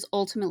 which is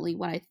ultimately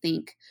what I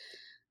think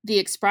the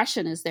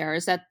expression is there,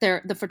 is that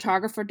the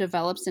photographer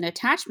develops an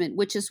attachment,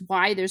 which is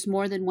why there's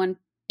more than one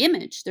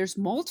image, there's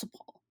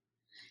multiple.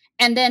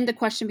 And then the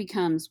question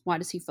becomes, why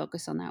does he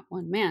focus on that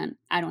one man?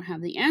 I don't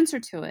have the answer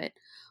to it,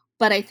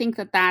 but I think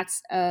that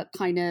that's a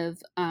kind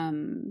of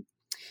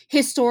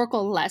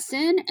historical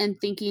lesson in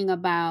thinking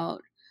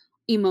about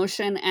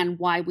emotion and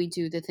why we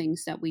do the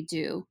things that we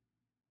do,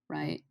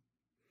 right?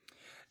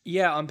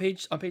 Yeah, on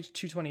page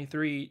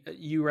 223,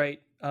 you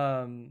write,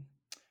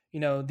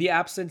 the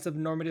absence of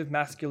normative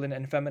masculine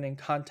and feminine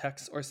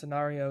contexts or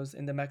scenarios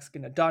in the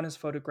Mexican Adonis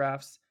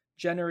photographs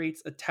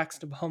generates a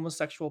text of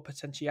homosexual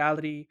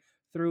potentiality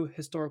through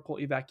historical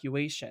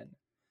evacuation.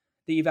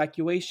 The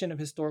evacuation of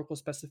historical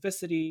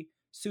specificity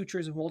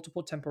sutures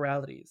multiple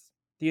temporalities,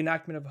 the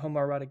enactment of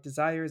homoerotic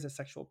desires as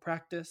sexual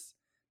practice,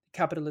 the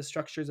capitalist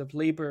structures of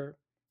labor,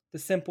 the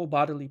simple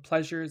bodily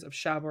pleasures of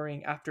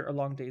showering after a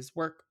long day's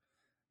work,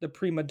 the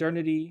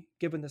pre-modernity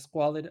given the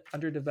squalid,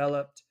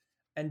 underdeveloped,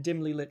 and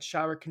dimly lit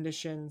shower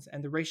conditions,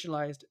 and the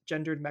racialized,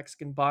 gendered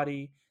Mexican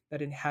body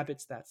that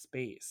inhabits that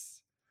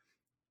space.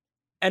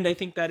 And I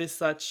think that is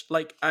such,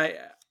 like,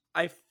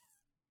 I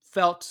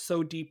felt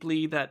so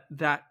deeply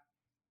that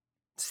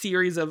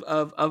series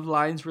of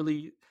lines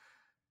really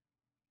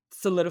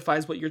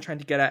solidifies what you're trying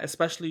to get at,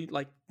 especially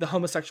like the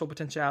homosexual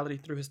potentiality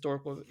through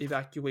historical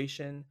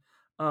evacuation,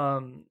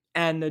 and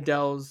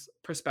Nadal's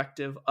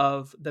perspective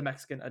of the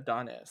Mexican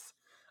Adonis.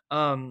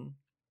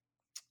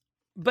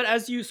 But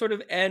as you sort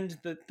of end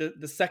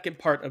the second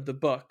part of the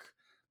book,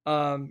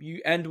 you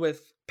end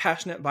with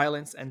passionate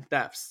violence and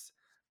thefts,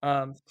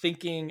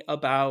 thinking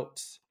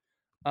about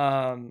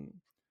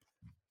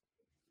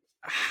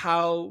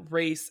how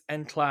race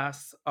and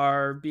class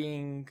are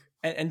being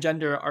and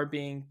gender are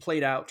being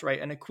played out,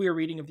 right? And a queer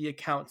reading of the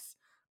accounts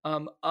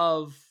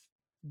of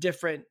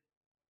different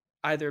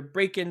either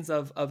break-ins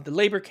of the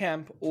labor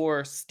camp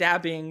or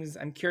stabbings.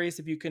 I'm curious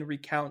if you can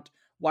recount,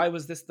 why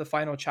was this the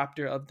final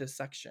chapter of this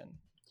section?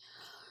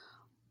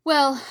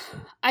 Well,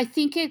 I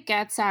think it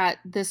gets at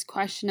this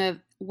question of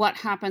what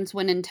happens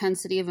when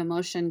intensity of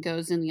emotion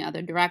goes in the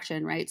other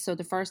direction, right? So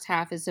the first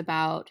half is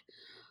about,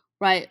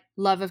 right,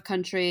 love of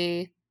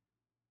country,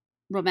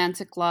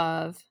 romantic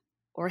love,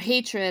 or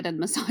hatred and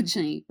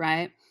misogyny,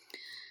 right?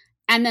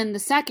 And then the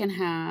second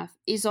half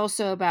is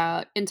also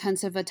about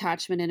intensive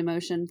attachment and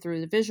emotion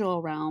through the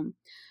visual realm.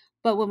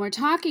 But when we're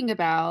talking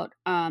about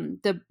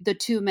the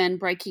two men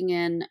breaking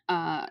in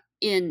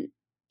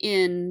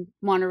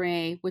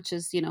Monterey, which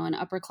is, an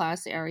upper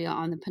class area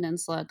on the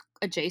peninsula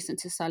adjacent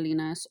to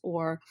Salinas,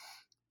 or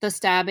the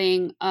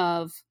stabbing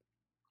of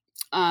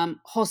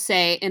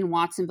Jose in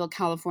Watsonville,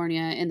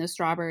 California, in the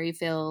strawberry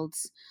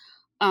fields,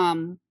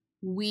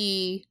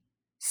 we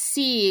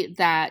see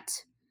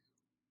that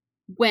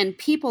when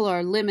people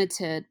are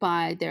limited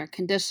by their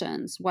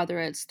conditions, whether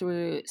it's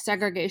through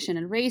segregation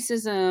and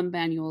racism,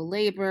 manual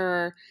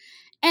labor,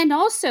 and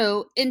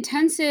also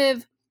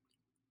intensive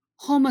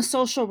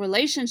homosocial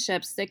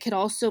relationships that could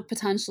also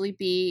potentially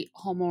be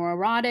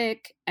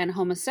homoerotic and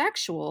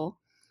homosexual,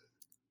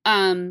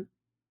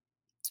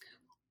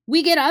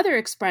 we get other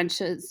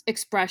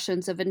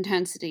expressions of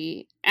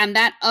intensity, and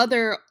that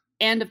other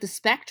end of the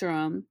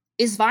spectrum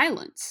is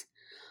violence.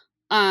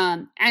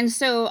 And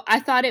so I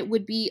thought it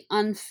would be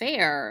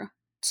unfair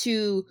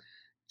to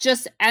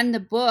just end the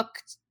book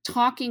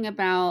talking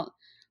about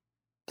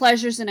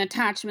pleasures and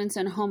attachments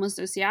and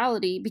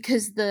homosexuality,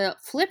 because the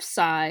flip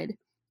side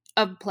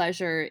of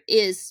pleasure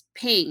is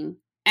pain,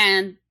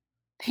 and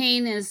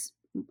pain is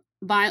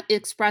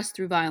expressed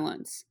through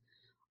violence.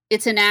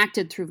 It's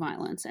enacted through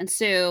violence. And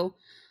so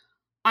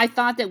I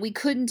thought that we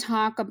couldn't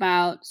talk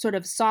about sort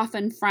of soft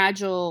and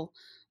fragile,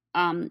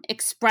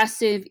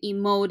 expressive,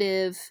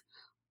 emotive,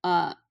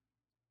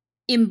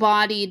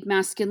 embodied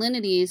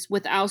masculinities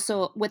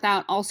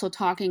without also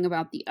talking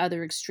about the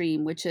other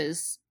extreme, which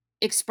is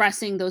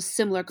expressing those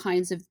similar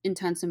kinds of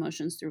intense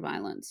emotions through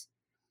violence.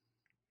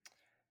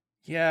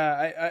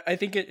 Yeah, I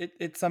think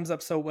it sums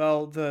up so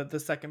well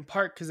the second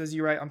part, because as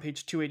you write on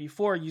page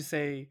 284, you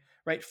say,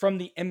 right, from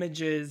the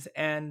images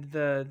and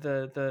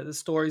the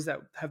stories that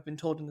have been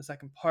told in the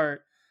second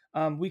part,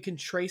 we can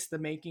trace the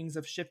makings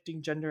of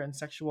shifting gender and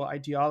sexual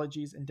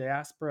ideologies in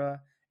diaspora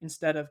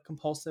instead of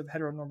compulsive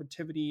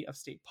heteronormativity of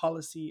state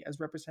policy as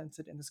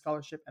represented in the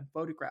scholarship and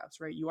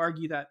photographs, right? You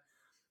argue that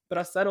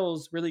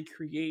braceros really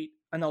create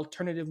an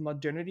alternative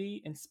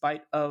modernity in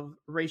spite of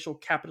racial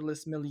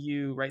capitalist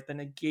milieu, right?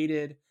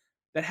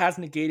 That has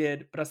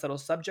negated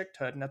braceros'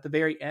 subjecthood. And at the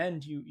very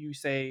end, you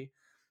say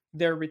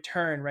their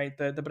return, right?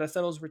 The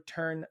braceros'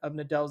 return of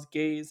Nadel's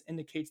gaze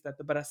indicates that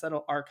the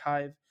bracero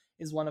archive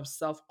is one of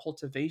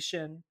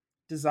self-cultivation,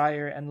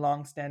 desire, and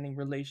long-standing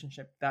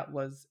relationship that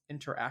was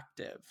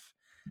interactive.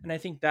 And I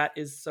think that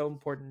is so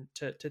important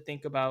to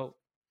think about.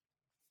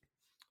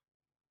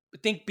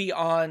 Think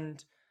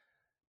beyond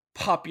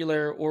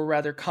popular, or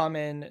rather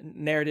common,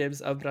 narratives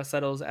of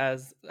braceros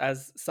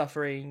as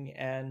suffering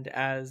and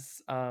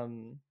as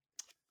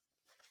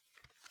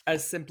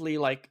simply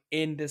like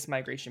in this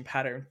migration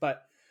pattern.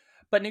 But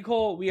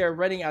Nicole, we are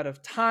running out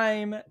of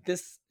time.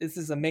 This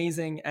is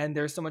amazing, and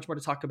there's so much more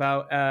to talk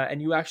about.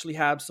 And you actually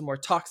have some more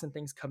talks and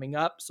things coming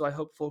up, so I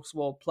hope folks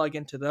will plug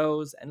into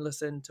those and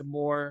listen to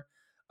more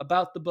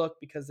about the book,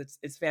 because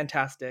it's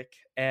fantastic.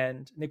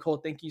 And Nicole,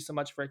 thank you so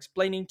much for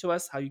explaining to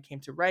us how you came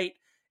to write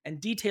and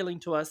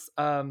detailing to us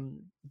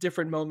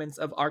different moments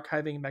of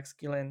archiving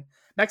Mexican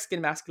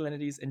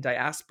masculinities in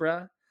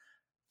diaspora.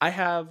 I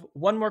have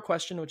one more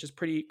question, which is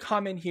pretty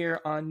common here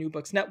on New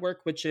Books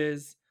Network, which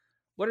is,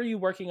 what are you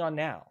working on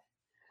now?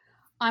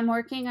 I'm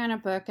working on a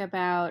book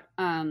about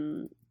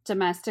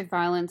domestic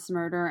violence,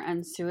 murder,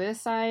 and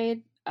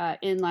suicide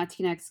in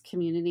Latinx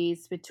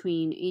communities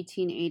between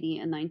 1880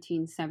 and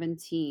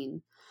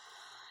 1917.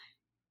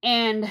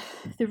 And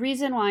the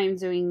reason why I'm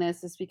doing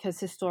this is because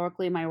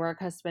historically my work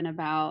has been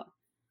about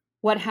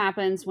what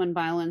happens when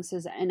violence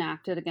is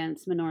enacted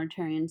against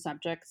minoritarian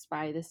subjects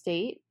by the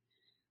state.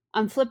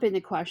 I'm flipping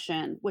the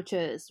question, which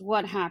is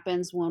what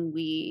happens when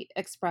we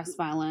express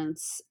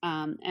violence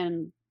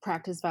and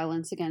practice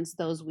violence against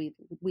those we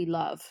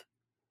love.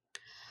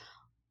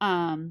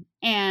 And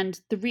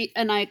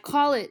I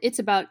call it's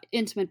about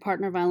intimate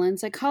partner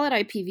violence. I call it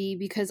IPV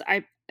because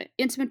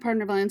intimate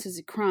partner violence is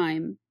a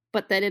crime,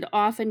 but that it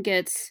often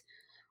gets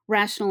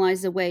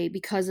rationalized away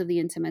because of the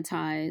intimate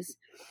ties.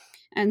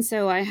 And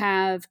so I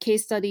have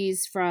case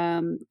studies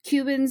from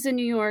Cubans in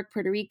New York,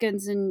 Puerto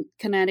Ricans in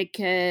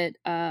Connecticut,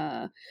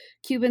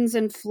 Cubans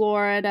in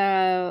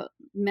Florida,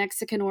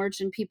 Mexican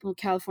origin people in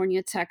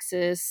California,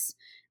 Texas,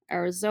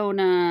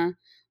 Arizona,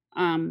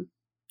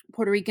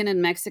 Puerto Rican and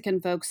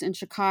Mexican folks in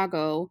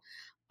Chicago,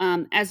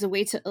 as a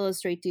way to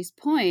illustrate these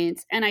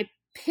points. And I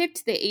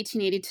picked the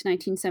 1880 to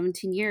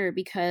 1917 year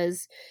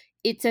because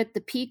it's at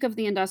the peak of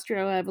the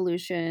Industrial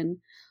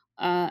Revolution,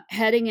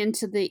 heading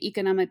into the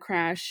economic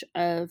crash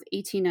of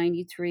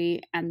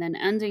 1893 and then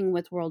ending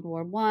with World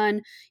War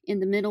I. In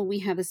the middle, we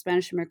have the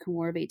Spanish-American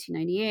War of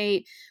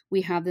 1898.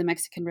 We have the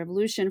Mexican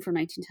Revolution from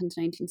 1910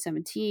 to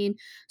 1917.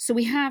 So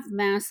we have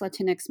mass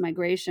Latinx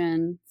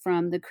migration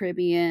from the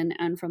Caribbean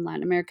and from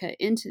Latin America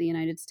into the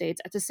United States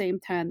at the same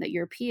time that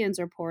Europeans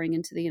are pouring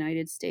into the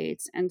United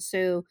States. And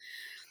so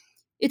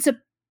it's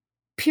a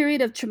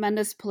period of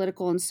tremendous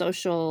political and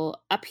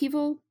social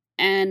upheaval.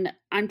 And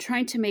I'm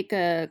trying to make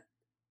a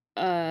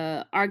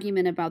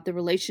argument about the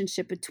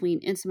relationship between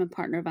intimate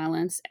partner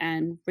violence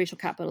and racial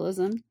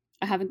capitalism.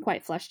 I haven't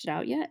quite fleshed it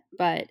out yet,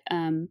 but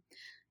I'm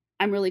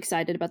really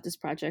excited about this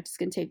project. It's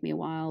going to take me a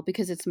while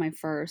because it's my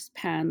first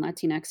Pan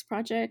Latinx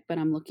project, but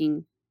I'm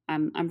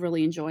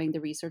really enjoying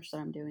the research that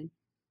I'm doing.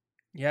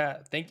 Yeah,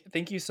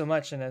 thank you so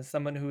much. And as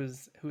someone who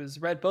has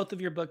read both of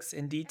your books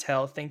in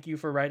detail, thank you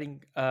for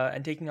writing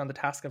and taking on the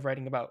task of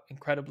writing about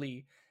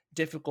incredibly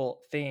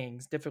difficult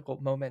things,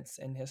 difficult moments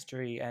in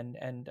history, and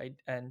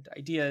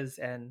ideas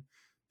and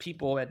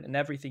people and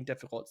everything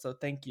difficult. So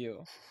thank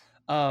you.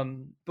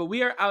 But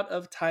we are out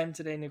of time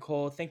today,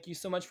 Nicole. Thank you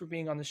so much for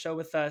being on the show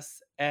with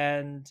us,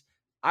 and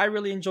I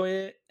really enjoy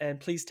it. And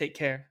please take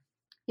care.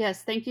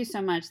 Yes, thank you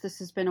so much. This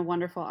has been a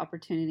wonderful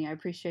opportunity. I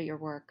appreciate your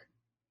work.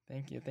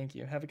 Thank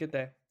you. Have a good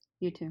day.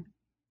 You too.